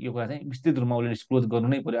भनेर चाहिँ यो कुरा चाहिँ विस्तृत रूपमा उसले डिस्क्लोज गर्नु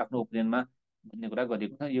नै पऱ्यो आफ्नो ओपिनियनमा भन्ने कुरा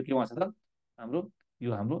गरिएको छ। यो केमा छ त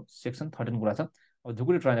हाम्रो सेक्सन 13 कुरा छ। अब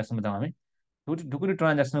ढुकुटी ट्रान्जेक्सनमा जाउँ हामी। ढुकुटी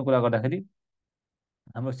ट्रान्जेक्सनको कुरा गर्दाखेरि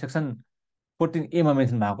हाम्रो सेक्सन 14A मा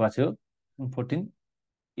मेन्सन भएको कुरा छ। यो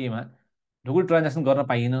 14A मा ढुकुटी ट्रान्ज्याक्सन गर्न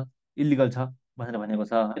पाइएन, इलिगल छ भनेर भनेको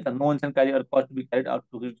छ है त। No one can carry out cost to be carried out,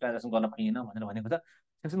 ढुकुटी ट्रान्ज्याक्सन गर्न पाइएन भनेर भनेको छ।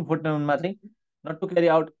 सेक्सन 49 चाहिँ not to carry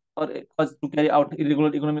out or cause to carry out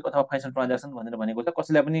irregular economic अथवा फाइनेन्सियल ट्रान्ज्याक्सन भनेर भनेको छ।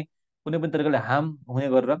 कसैलाई पनि कुनै पनि तरिकाले हार्म हुने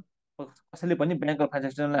गरेर, कसैले पनि ब्याङ्क अफ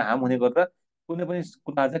फाइनेन्सियललाई हार्म हुने गरेर कुनै पनि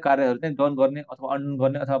कुराहरू चाहिँ कार्यहरू चाहिँ डन गर्ने अथवा अनडन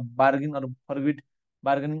गर्ने अथवा bargain or फरबिड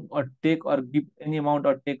bargaining or take or give any amount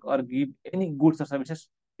or take or give any goods or services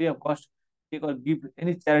free of cost, take or give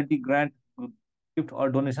any charity grant gift or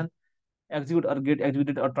donation, execute or get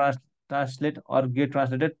executed or translate or get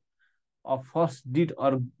translated of first did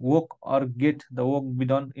or work or get the work be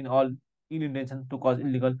done in all in intention to cause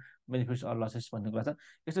illegal benefits or losses भन्ने कुरा छ।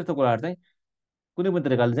 यस्तो यस्तो कुराहरू चाहिँ कुनै पनि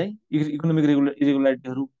तरिकाले चाहिँ इकोनोमिक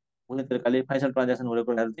इरेगुलारिटीहरू हुने तरिकाले फाइनेन्सियल ट्रान्ज्याक्सन हुने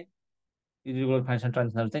कुराहरू चाहिँ इरेगुलर फाइनेन्सियल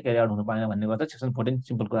ट्रान्ज्याक्सनहरू चाहिँ क्यारी आउट हुनु पाएन भन्ने गर्दा सेक्सन 14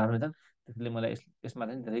 सिम्पल कुराहरू नै छन्। त्यसले मलाई यसमा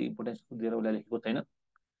चाहिँ धेरै इम्पोर्टेन्स दिएर उसलाई लेखेको छैन।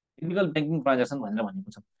 इलिगल ब्याङ्किङ ट्रान्ज्याक्सन भनेर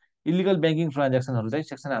भनेको छ। इलिगल ब्याङ्किङ ट्रान्ज्याक्सनहरू चाहिँ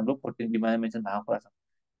सेक्सन हाम्रो 14B मा मेन्सन भएको कुरा छ।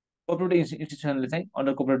 कोअपरेटिभ इन्स्टिट्युसनले चाहिँ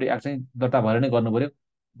अन्डर कोअपरेटिभ एक्ट चाहिँ दर्ता भएर नै गर्नु पर्यो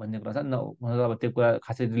भन्ने कुरा छ। अब त्यो कुरा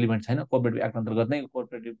खासै रिलिभेन्ट छैन। कोअपरेटिभ एक्ट अन्तर्गत नै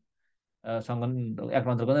कोअपरेटिभ सँग एक्ट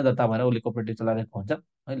अन्तर्गत नै दर्ता भएर उसले कोअपरेटिभ चलाइरहेको हुन्छ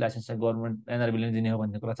है। लाइसेन्स चाहिँ गभर्मेन्ट एनआरबीले नै दिने हो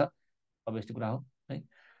भन्ने कुरा छ। अब यस्तो कुरा हो है।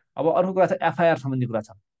 अब अर्को कुरा छ एफआइआर सम्बन्धी कुरा छ।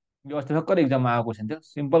 यो अस्ति भर्खर इक्जाममा आएको क्वेसन थियो,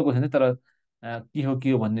 सिम्पल क्वेसन थियो, तर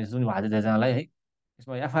के हो भन्ने जुन भएको थियो धेरैजनालाई है।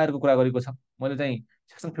 यसमा एफआइआरको कुरा गरेको छ। मैले चाहिँ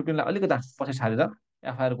सेक्सन 15लाई अलिकति पछि छाडेर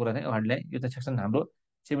एफआइआर कुरा चाहिँ अगाडि ल्याएँ। यो चाहिँ सेक्सन हाम्रो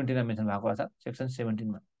 17मा मेन्सन भएको कुरा छ। सेक्सन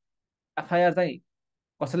 17मा एफआइआर चाहिँ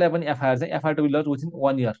कसैलाई पनि FIR to be lodge within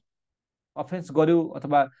 1 year, offence गर्यो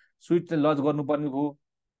अथवा सुइट चाहिँ लज गर्नुपर्ने भयो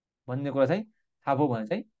भन्ने कुरा चाहिँ थाहा भयो भने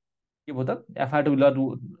चाहिँ के भयो त, एफआइआर टु बी लज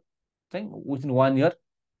चाहिँ within 1 year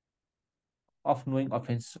of knowing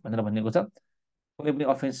offence भनेर भनिएको छ। कुनै पनि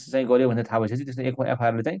अफेन्स चाहिँ गर्यो भनेर थाहा भइसकेपछि त्यस्तो एक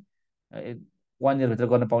एफआइआरले चाहिँ 1 इयरभित्र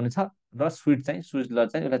गर्न पाउने छ। र स्विट लज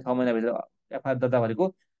चाहिँ यसलाई 6 महिनाभित्र एफआइआर दर्ता गरेको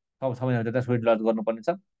 6 महिनाभित्र चाहिँ स्विट लज गर्नुपर्ने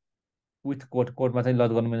छ। विथ कोर्टमा चाहिँ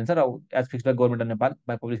लज गर्नु मिल्छ। र as fix by government of Nepal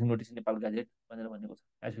by publishing notice in Nepal gadget भनेर भनेको छ।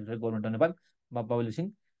 As fix by government of Nepal by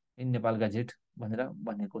publishing in Nepal gadget भनेर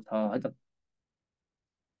भनेको छ है त।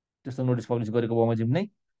 त्यस्तो नोटिस पब्लिस गरेको बमोजिम नै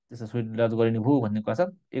त्यस्तो स्विट लज गरिने भयो भन्ने कुरा छ।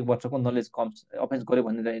 1 वर्षको नलेज कम अफेन्स गर्यो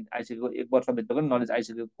भनेर आइसकेको 1 वर्षभित्रको नलेज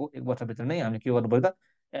आइसकेको 1 वर्षभित्र नै हामीले के गर्नु पऱ्यो त,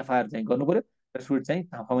 एफआइआर चाहिँ गर्नु पऱ्यो। र स्विट चाहिँ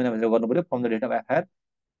 6 महिनाभित्र गर्नु पऱ्यो from the date of FIR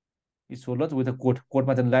is so lodge with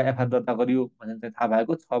कोर्टमा चाहिँ एफआइआर दर्ता गरियो भनेर चाहिँ थाहा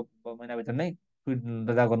भएको 6 महिनाभित्र नै स्विट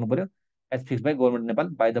दर्ता गर्नु पऱ्यो। As fix by government Nepal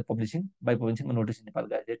by publishing notice Nepal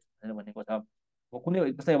gadget भनेर भनेको छ। अब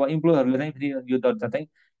कुनै जस्तै अब इम्प्लोयरहरूले चाहिँ फेरि यो दर्ता चाहिँ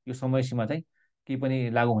यो समय सीमा चाहिँ केही पनि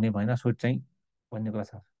लागू हुने भएन स्विट चाहिँ भन्ने कुरा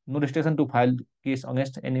छ। No restriction to file case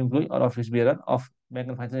against an employee or office bearer of bank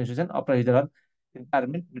and financial institution after his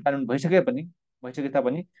retirement भइसके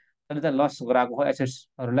तापनि त्यसले चाहिँ लस गराएको हो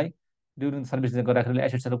एसेट्सहरूलाई ड्युरिङ सर्भिस गर्दाखेरि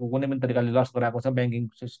एसेट्सहरूको कुनै पनि तरिकाले लस गराएको छ ब्याङ्किङ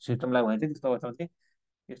सिस्टमलाई भने चाहिँ त्यस्तो अवस्थामा चाहिँ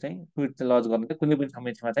यो चाहिँ क्विट चाहिँ लज गर्नु चाहिँ कुनै पनि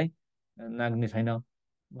समयमा चाहिँ नाग्ने छैन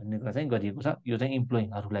भन्ने कुरा चाहिँ गरिएको छ। यो चाहिँ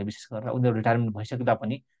इम्प्लोइहरूलाई विशेष गरेर उनीहरू रिटायरमेन्ट भइसके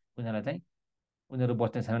तापनि उनीहरूलाई चाहिँ उनीहरू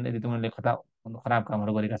बस्ने छैनन् यदि उनीहरूले खराब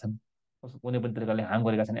कामहरू गरेका छन्, कुनै पनि तरिकाले हार्म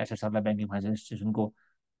गरेका छन् एसेट्सहरूलाई ब्याङ्किङ फाइनेन्सियल इन्स्टिट्युसनको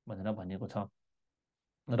भनेर भनिएको छ।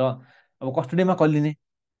 र अब कस्टडीमा कहिले लिने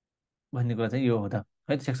भन्ने कुरा चाहिँ यो हो त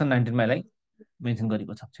है। सेक्सन 19मा यसलाई मेन्सन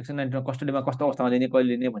गरेको छ। सेक्सन 19मा कस्टडीमा कस्तो अवस्थामा लिने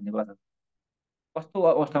कहिले लिने भन्ने कुरा छ। कस्तो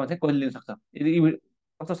अवस्थामा चाहिँ कहिले लिन सक्छ, यदि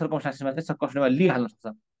कस्तो सर्कमस्टान्समा चाहिँ कस्टडीमा लिइहाल्न सक्छ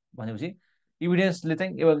भनेपछि इभिडेन्सले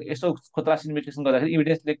चाहिँ यस्तो खोतरास इन्भेस्टिगेसन गर्दाखेरि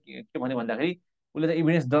इभिडेन्सले के भन्यो भन्दाखेरि उसले चाहिँ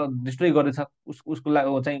इभिडेन्स डिस्ट्रोय गर्दैछ। उसको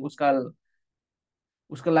लागि चाहिँ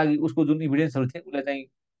उसको लागि उसको जुन इभिडेन्सहरू थिए उसले चाहिँ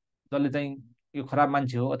जसले चाहिँ यो खराब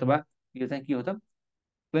मान्छे हो अथवा यो चाहिँ के हो त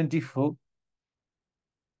प्लेन्टिफ हो,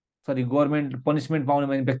 सरी गभर्मेन्ट पनिसमेन्ट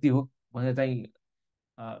पाउने व्यक्ति हो भनेर चाहिँ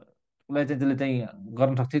उसलाई चाहिँ त्यसले चाहिँ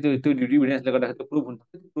गर्न सक्छ। त्यो त्यो इभिडेन्सले गर्दाखेरि त्यो प्रुफ हुन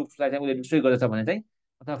सक्छ। त्यो प्रुफलाई चाहिँ उसले डिस्ट्रोय गर्दैछ भने चाहिँ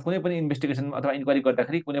अथवा कुनै पनि इन्भेस्टिगेसन अथवा इन्क्वायरी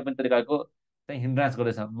गर्दाखेरि कुनै पनि तरिकाको चाहिँ हिन्ड्रान्स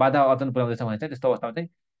गर्दैछ, बाधा अर्जन पुर्याउँदैछ भने चाहिँ त्यस्तो अवस्थामा चाहिँ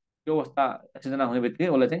त्यो अवस्था सिर्जना हुने बित्तिकै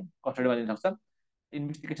उसलाई चाहिँ कस्टडीमा लिन सक्छ।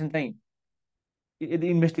 इन्भेस्टिगेसन चाहिँ यदि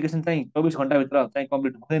इन्भेस्टिगेसन चाहिँ 24 घन्टाभित्र चाहिँ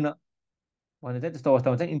कम्प्लिट हुँदैन भने चाहिँ त्यस्तो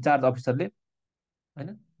अवस्थामा चाहिँ इन्चार्ज अफिसरले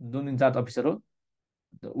होइन, जुन इन्चार्ज अफिसर हो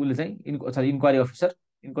उसले चाहिँ इन्क्वायरी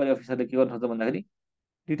अफिसरले के गर्न सक्छ भन्दाखेरि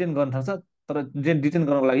डिटेन गर्न सक्छ। तर डिटेन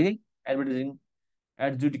गर्नको लागि चाहिँ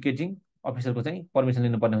एडजुडिकेटिङ अफिसरको चाहिँ पर्मिसन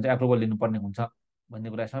लिनुपर्ने हुन्छ, एप्रुभल लिनुपर्ने हुन्छ भन्ने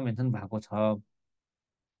कुरा यसमा मेन्सन भएको छ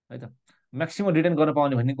है त। म्याक्सिमम डिटेन गर्न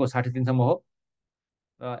पाउने भनेको 60 दिनसम्म हो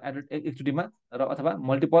र एकचोटिमा, र अथवा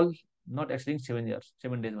मल्टिपल नट एक्सिडिङ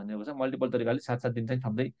 7 डेज भनेको छ। मल्टिपल तरिकाले 7 दिन चाहिँ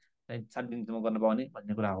थप्दै 7 दिनसम्म गर्न पाउने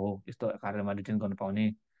भन्ने कुरा हो यस्तो कार्यमा डिटेन गर्न पाउने।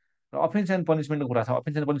 र अफेन्स एन्ड पनिसमेन्टको कुरा छ।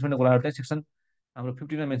 अफेन्स एन्ड पनिसमेन्टको कुराहरू चाहिँ सेक्सन हाम्रो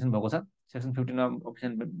 15मा मेन्सन भएको छ। सेक्सन 15मा अफेन्स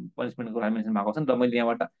एन्ड पनिसमेन्टको कुरा मेन्सन भएको छ र मैले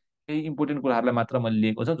यहाँबाट केही इम्पोर्टेन्ट कुराहरूलाई मात्र मैले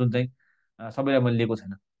लिएको छ, जुन चाहिँ सबैलाई मैले लिएको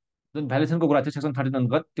छैन। जुन भ्यालुएसनको कुरा थियो सेक्सन 13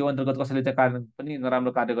 अन्तर्गत, त्यो अन्तर्गत कसैले चाहिँ कार्य पनि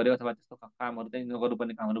नराम्रो कार्य गर्यो अथवा त्यस्तो कामहरू चाहिँ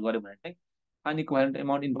नगर्नुपर्ने कामहरू गर्यो भने चाहिँ फाइन इक्वालेन्ट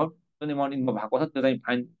एमाउन्ट इन्भल्भ, जुन एमाउन्ट इन्भल्भ भएको छ त्यो चाहिँ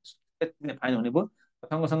फाइन, त्यति नै फाइन हुने भयो।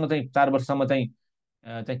 सँगसँगै चाहिँ 4 वर्षसम्म चाहिँ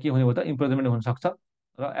चाहिँ के हुने भयो त, इम्प्रिजनमेन्ट हुनसक्छ।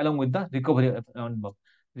 र along with the recovery amount involve,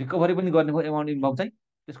 recovery पनि गर्ने भयो एमाउन्ट इन्भल्भ चाहिँ,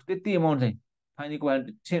 त्यसको त्यति एमाउन्ट चाहिँ fine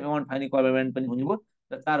equivalent, same amount fine equivalent पनि हुने भयो।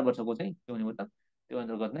 र 4 वर्षको चाहिँ के हुने भयो त, त्यो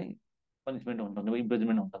अन्तर्गत नै पनिसमेन्ट हुन सक्ने भयो,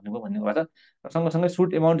 इम्प्रिजमेन्ट हुन सक्ने भयो भन्ने कुरा छ। र सँगसँगै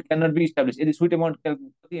suit amount can not be establish, यदि सुट एमाउन्ट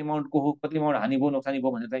कति एमाउन्टको हो, कति एमाउन्ट हानि भयो नोक्सानी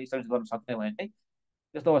भयो भनेर चाहिँ इस्टाब्लिस गर्न सक्ने भयो भने चाहिँ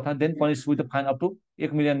त्यस्तो अवस्थामा then punish with fine up to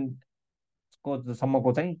 1 मिलियनको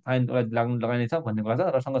सम्मको चाहिँ फाइन लगाइनेछ भन्ने कुरा छ।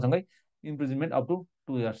 र सँगसँगै इम्प्रिजमेन्ट अप टु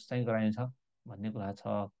 2 इयर्स चाहिँ गराइनेछ भन्ने कुरा छ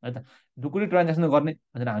है त। ढुकुटी ट्रान्जेक्सन गर्ने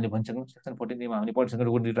भनेर हामीले भनिसक्यौँ, सेक्सन 14 हामीले पढिसक्यौँ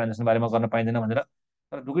ढुकुटी ट्रान्जेक्सन बारेमा गर्न पाइँदैन भनेर।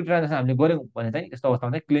 तर ढुकुटी ट्रान्जेक्सन हामीले गऱ्यौँ भने चाहिँ यस्तो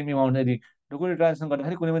अवस्थामा चाहिँ क्लेम एमाउन्ट, यदि ढुकुटी ट्रान्जेक्सन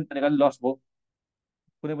गर्दाखेरि कुनै पनि तरिकाले लस भयो,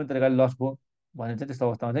 कुनै पनि तरिकाले लस भयो भने चाहिँ त्यस्तो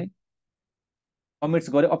अवस्थामा चाहिँ कमिट्स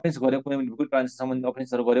गर्यो, अफेन्स गर्यो, कुनै पनि ढुकुटी ट्रान्जेक्सन सम्बन्धी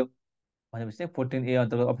अफेन्सहरू गर्यो भनेपछि चाहिँ 14A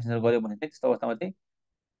अन्तर्गत अफेन्सहरू गर्यो भने चाहिँ त्यस्तो अवस्थामा चाहिँ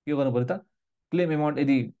के गर्नु पऱ्यो त, क्लेम एमाउन्ट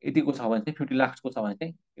यदि यतिको छ भने चाहिँ 50 लाखको छ भने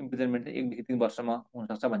चाहिँ इम्प्रिजनमेन्ट चाहिँ 1 देखि 3 वर्षमा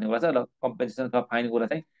हुनसक्छ भन्ने कुरा छ। र कम्पेन्सेसन अथवा फाइनको कुरा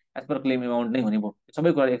चाहिँ एज पर क्लेम एमाउन्ट नै हुने भयो,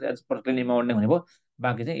 सबै कुरा एज पर क्लेम एमाउन्ट नै हुने भयो।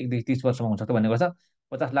 बाँकी चाहिँ 1 देखि 30 वर्षमा हुनसक्छ भन्ने कुरा छ।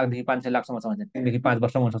 50 लाखदेखि 500 लाखसम्म छ भने चाहिँ 3 देखि 5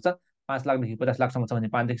 वर्षमा हुनसक्छ। 5 लाखदेखि 50 लाखसम्म छ भने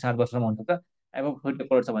 5 देखि 7 वर्षमा हुनसक्छ। एबभ 50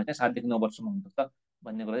 करोड छ भने चाहिँ 7 देखि 9 वर्षमा हुनसक्छ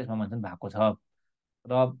भन्ने कुरा यसमा मेन्सन भएको छ।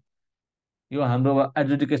 र यो हाम्रो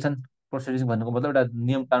एडजुडिकेसन प्रोसिडिङ भन्नुको मतलब एउटा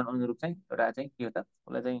नियम कानुन अनुरूप चाहिँ एउटा चाहिँ के हो त,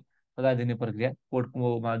 उसलाई चाहिँ सजाय दिने प्रक्रिया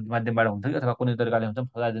कोर्टको माध्यमबाट हुन्छ कि अथवा कुनै तरिकाले हुन्छ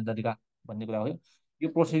सजाय दिने तरिका भन्ने कुरा हो। यो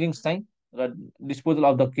प्रोसिडिङ्स चाहिँ र disposal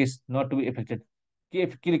of the case not to be affected,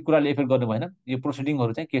 के कुराले इफेक्ट गर्नु भएन, यो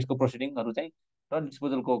प्रोसिडिङहरू चाहिँ केसको प्रोसिडिङहरू चाहिँ र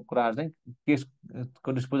डिस्पोजलको कुराहरू चाहिँ,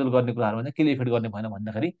 केसको डिस्पोजल गर्ने कुराहरू चाहिँ केले इफेक्ट गर्ने भएन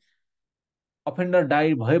भन्दाखेरि अफेन्डर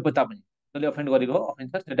डाई भए तापनि, जसले अफेन्ड गरेको हो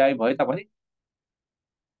अफेन्सर त्यो डाई भए तापनि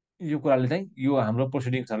यो कुराले चाहिँ यो हाम्रो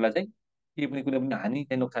प्रोसिडिङ्सहरूलाई चाहिँ केही पनि कुनै पनि हानि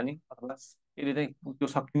चाहिँ नोक्सानी अथवा यसले चाहिँ त्यो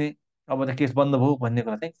सकिने अब त केस बन्द भयो भन्ने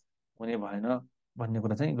कुरा चाहिँ हुने भएन भन्ने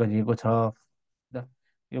कुरा चाहिँ गरिएको छ। र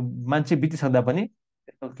यो मान्छे बितिसक्दा पनि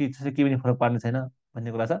त्यस्तो केही पनि फरक पार्ने छैन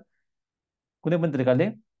भन्ने कुरा छ। कुनै पनि तरिकाले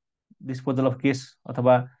डिस्पोजल अफ केस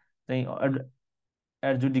अथवा चाहिँ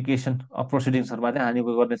एडजुडिकेसन अफ प्रोसिडिङ्सहरूमा चाहिँ हानि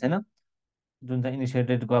गर्ने छैन। जुन चाहिँ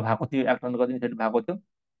इनिसिएटेड भएको थियो, एक्ट अन्तर्गत इनिसिएटेड भएको थियो,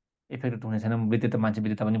 इफेक्टेड हुने छैन, बिते मान्छे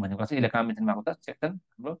बिते पनि भन्ने कुरा चाहिँ यसले कहाँ मेन्सन भएको छ, सेक्सन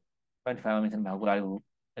हाम्रो 25 मेन्सन भएको कुरा हो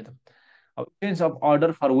है त। अब change of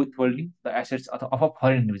order for with holding the assets अथवा of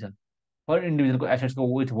foreign individual, foreign इन्डिभिजुअलको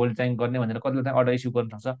एसेट्सको with hold चाहिँ गर्ने भनेर कतिले चाहिँ अर्डर इस्यु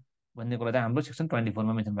गर्न सक्छ भन्ने कुरा चाहिँ हाम्रो सेक्सन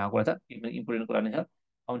 24 मेन्सन भएको कुरा छ। एकदम इम्पोर्टेन्ट कुरा नै छ,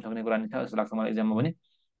 आउन सक्ने कुरा नै छ जस्तो लाग्छ मलाई इक्जाममा पनि।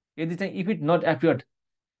 यदि चाहिँ इफ इट नट एपियर्ड,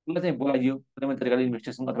 उसलाई चाहिँ बोलाइयो कुनै पनि तरिकाले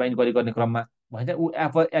इन्भेस्टिगेसन अथवा इन्क्वायरी गर्ने क्रममा भने चाहिँ ऊ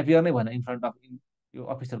एपियर नै भएन इन फ्रन्ट अफ यो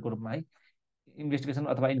अफिसरको रूपमा है, इन्भेस्टिगेसन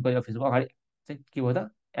अथवा इन्क्वायरी अफिसरको अगाडि चाहिँ के भयो त,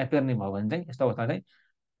 एपियर नै भयो भने चाहिँ यस्तो अवस्था चाहिँ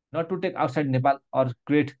not to take outside Nepal or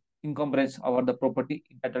create इन्कम्परेन्स over the property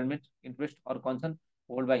entitlement interest or concern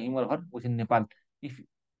hold by him or her with in Nepal if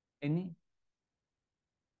any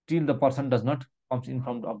till the person does not comes in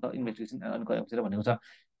front of the investigation inquiry officer भनेको छ।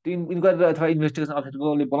 त्यो inquiry अथवा investigation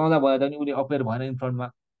अफिसरले बोलाउँदा भयो भने उसले appear भएन in फ्रन्टमा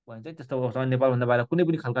भने चाहिँ त्यस्तो अवस्थामा नेपालभन्दा बाहिर कुनै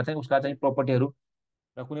पनि खालका चाहिँ उसका चाहिँ प्रपर्टीहरू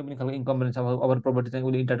र कुनै पनि खालको इन्कम्परेन्स अब ओभर प्रपर्टी चाहिँ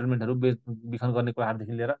उसले इन्टाइटलमेन्टहरू बिखन गर्ने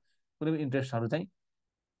कुराहरूदेखि लिएर कुनै पनि इन्ट्रेस्टहरू चाहिँ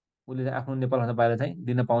उसले चाहिँ आफ्नो नेपालभन्दा बाहिर चाहिँ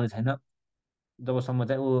दिन पाउने छैन जबसम्म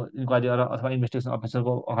चाहिँ ऊ इन्क्वायरी अथवा इन्भेस्टिगेसन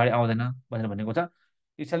अफिसरको अगाडि आउँदैन भनेर भनेको छ।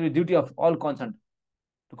 It sale be duty of all concern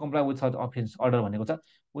to comply with such offence order भनेको छ।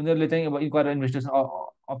 उनीहरूले चाहिँ अब इन्क्वायरी इन्भेस्टिगेसन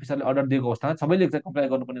अफिसरले अर्डर दिएको अवस्थामा सबैले चाहिँ कम्प्लाई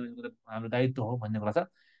गर्नुपर्ने हाम्रो दायित्व हो भन्ने कुरा छ।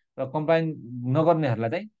 र कम्प्लाई नगर्नेहरूलाई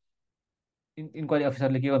चाहिँ इन्क्वायरी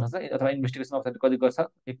अफिसरले के गर्नु सक्छ अथवा इन्भेस्टिगेसन अफिसरले कति गर्छ,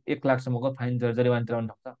 1 लाखसम्मको फाइन जरिवाना तिराउन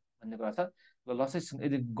सक्छ भन्ने कुरा छ। र लसेस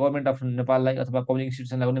यदि गभर्मेन्ट अफ नेपाललाई अथवा पब्लिक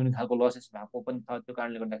इन्स्टिट्युसनलाई कुनै पनि खालको लसेस भएको पनि छ त्यो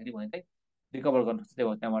कारणले गर्दाखेरि भने चाहिँ रिकभर गर्न सक्छ,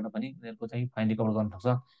 त्यहाँबाट पनि उनीहरूको चाहिँ फाइन रिकभर गर्न सक्छ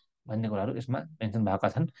भन्ने कुराहरू यसमा मेन्सन भएका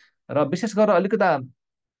छन्। र विशेष गरेर अलिकता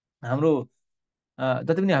हाम्रो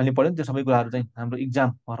जति पनि हामीले पढ्यौँ त्यो सबै कुराहरू चाहिँ हाम्रो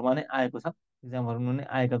इक्जामहरूमा नै आएको छ, इक्जामहरूमा नै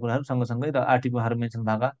आएका कुराहरू सँगसँगै र आर्टिकलहरू मेन्सन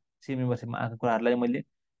भएका सी मेम्बरसिपमा आएका कुराहरूलाई मैले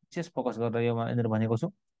विशेष फोकस गरेर यो यहाँनिर भनेको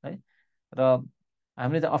छु है। र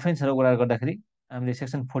हामीले चाहिँ अफेन्सहरूको कुरा गर्दाखेरि हामीले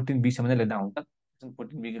सेक्सन 14B सम्म नै लेख्दा हुन्छ, सेक्सन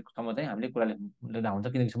 14B सम्म चाहिँ हामीले कुरा लेख्दा हुन्छ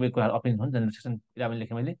किनकि सबै कुराहरू अफेन्स हुन्छ। जहाँनिर सेक्सन 11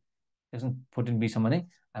 लेखेँ मैले, सेक्सन 14B सम्म नै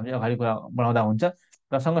हामीले अगाडि कुरा बढाउँदा हुन्छ।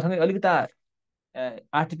 र सँगसँगै अलिकता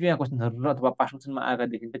आरटिपीमा क्वेसनहरू अथवा पास क्वेसनमा आएका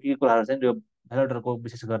देखिन्छ के कुराहरू चाहिँ यो भ्यालिडेटरको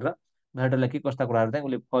विशेष गरेर भ्यालिडेटरलाई के कस्ता कुराहरू चाहिँ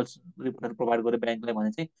उसले फल्स रिपोर्टहरू प्रोभाइड गर्यो ब्याङ्कलाई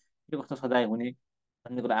भने चाहिँ के कस्तो सजाय हुने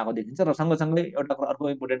भन्ने कुरा आएको देखिन्छ। र सँगसँगै एउटा कुरा अर्को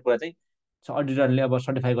इम्पोर्टेन्ट कुरा चाहिँ अडिटरले अब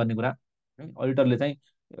सर्टिफाई गर्ने कुरा है, अडिटरले चाहिँ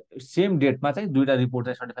सेम डेटमा चाहिँ दुईवटा रिपोर्ट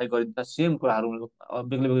चाहिँ सर्टिफाई गरिदिन्छ सेम कुराहरू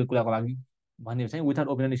बेग्लै बेग्लै कुराको लागि भने चाहिँ विथआउट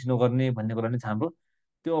ओपिनियन इस्यु नगर्ने भन्ने कुरा नै छ हाम्रो।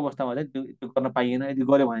 त्यो अवस्थामा चाहिँ त्यो गर्न पाइएन। यदि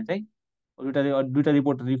गऱ्यो भने चाहिँ दुईवटा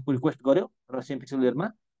रिपोर्ट रिक्वेस्ट गर्यो र सेम फिक्सल इयरमा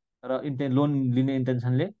र लोन लिने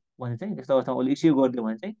इन्टेन्सनले भने चाहिँ त्यस्तो अवस्थामा उसले इस्यु गरिदियो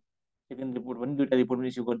भने चाहिँ सेकेन्ड रिपोर्ट पनि दुईवटा रिपोर्ट पनि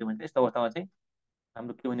इस्यु गरिदियो भने चाहिँ यस्तो अवस्थामा चाहिँ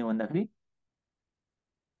हाम्रो के हुने भन्दाखेरि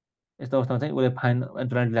यस्तो अवस्थामा चाहिँ उसले फाइन एन्ड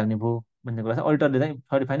पेनाल्टी लाग्ने भयो भन्ने कुरा छ। अल्टरले चाहिँ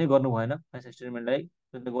सर्टिफाई नै गर्नु भएन फाइनेन्सियल स्टेटमेन्टलाई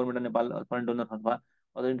जुन चाहिँ government of Nepal foreign donor अथवा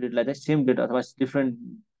अदर इन्टिटीलाई चाहिँ सेम डेट अथवा डिफ्रेन्ट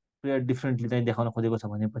पिरियड डिफ्रेन्टली चाहिँ देखाउन खोजेको छ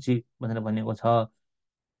भनेपछि भनेर भनिएको छ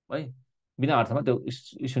है। बिना अर्थमा त्यो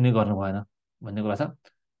इस्यु नै गर्नु भएन भन्ने कुरा छ।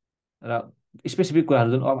 र स्पेसिफिक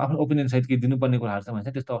कुराहरू जुन अब आफ्नो ओपिनियन सहित के दिनुपर्ने कुराहरू छ भने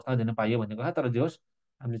चाहिँ त्यस्तो अवस्थामा दिन पाइयो भन्ने कुरा छ। तर जे होस्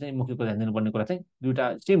हामीले चाहिँ मुख्य कुरा ध्यान दिनुपर्ने कुरा चाहिँ दुइटा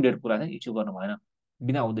सेम डेट कुरा चाहिँ इस्यु गर्नु भएन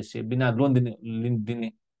बिना उद्देश्य बिना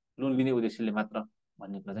लोन लिने उद्देश्यले मात्र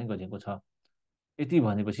भन्ने कुरा चाहिँ गरिएको छ। यति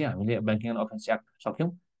भनेपछि हामीले ब्याङ्किङ एन्ड अफेन्स एक्ट सक्यौँ।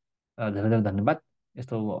 धेरै धेरै धन्यवाद।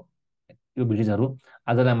 यस्तो यो भिडियोजहरू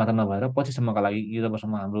आजलाई मात्र नभएर पछिसम्मका लागि यो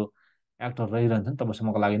जबसम्म हाम्रो एक्टहरू रहिरहन्छन्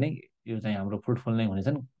तबसम्मको लागि नै यो चाहिँ हाम्रो फ्रुटफुल नै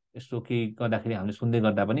हुनेछन्। यस्तो केही गर्दाखेरि हामीले सुन्दै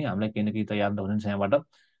गर्दा पनि हामीलाई केही न केही त याद हुनेछ यहाँबाट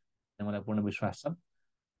मलाई पूर्ण विश्वास छ।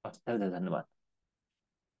 हस्, धेरै धेरै धन्यवाद।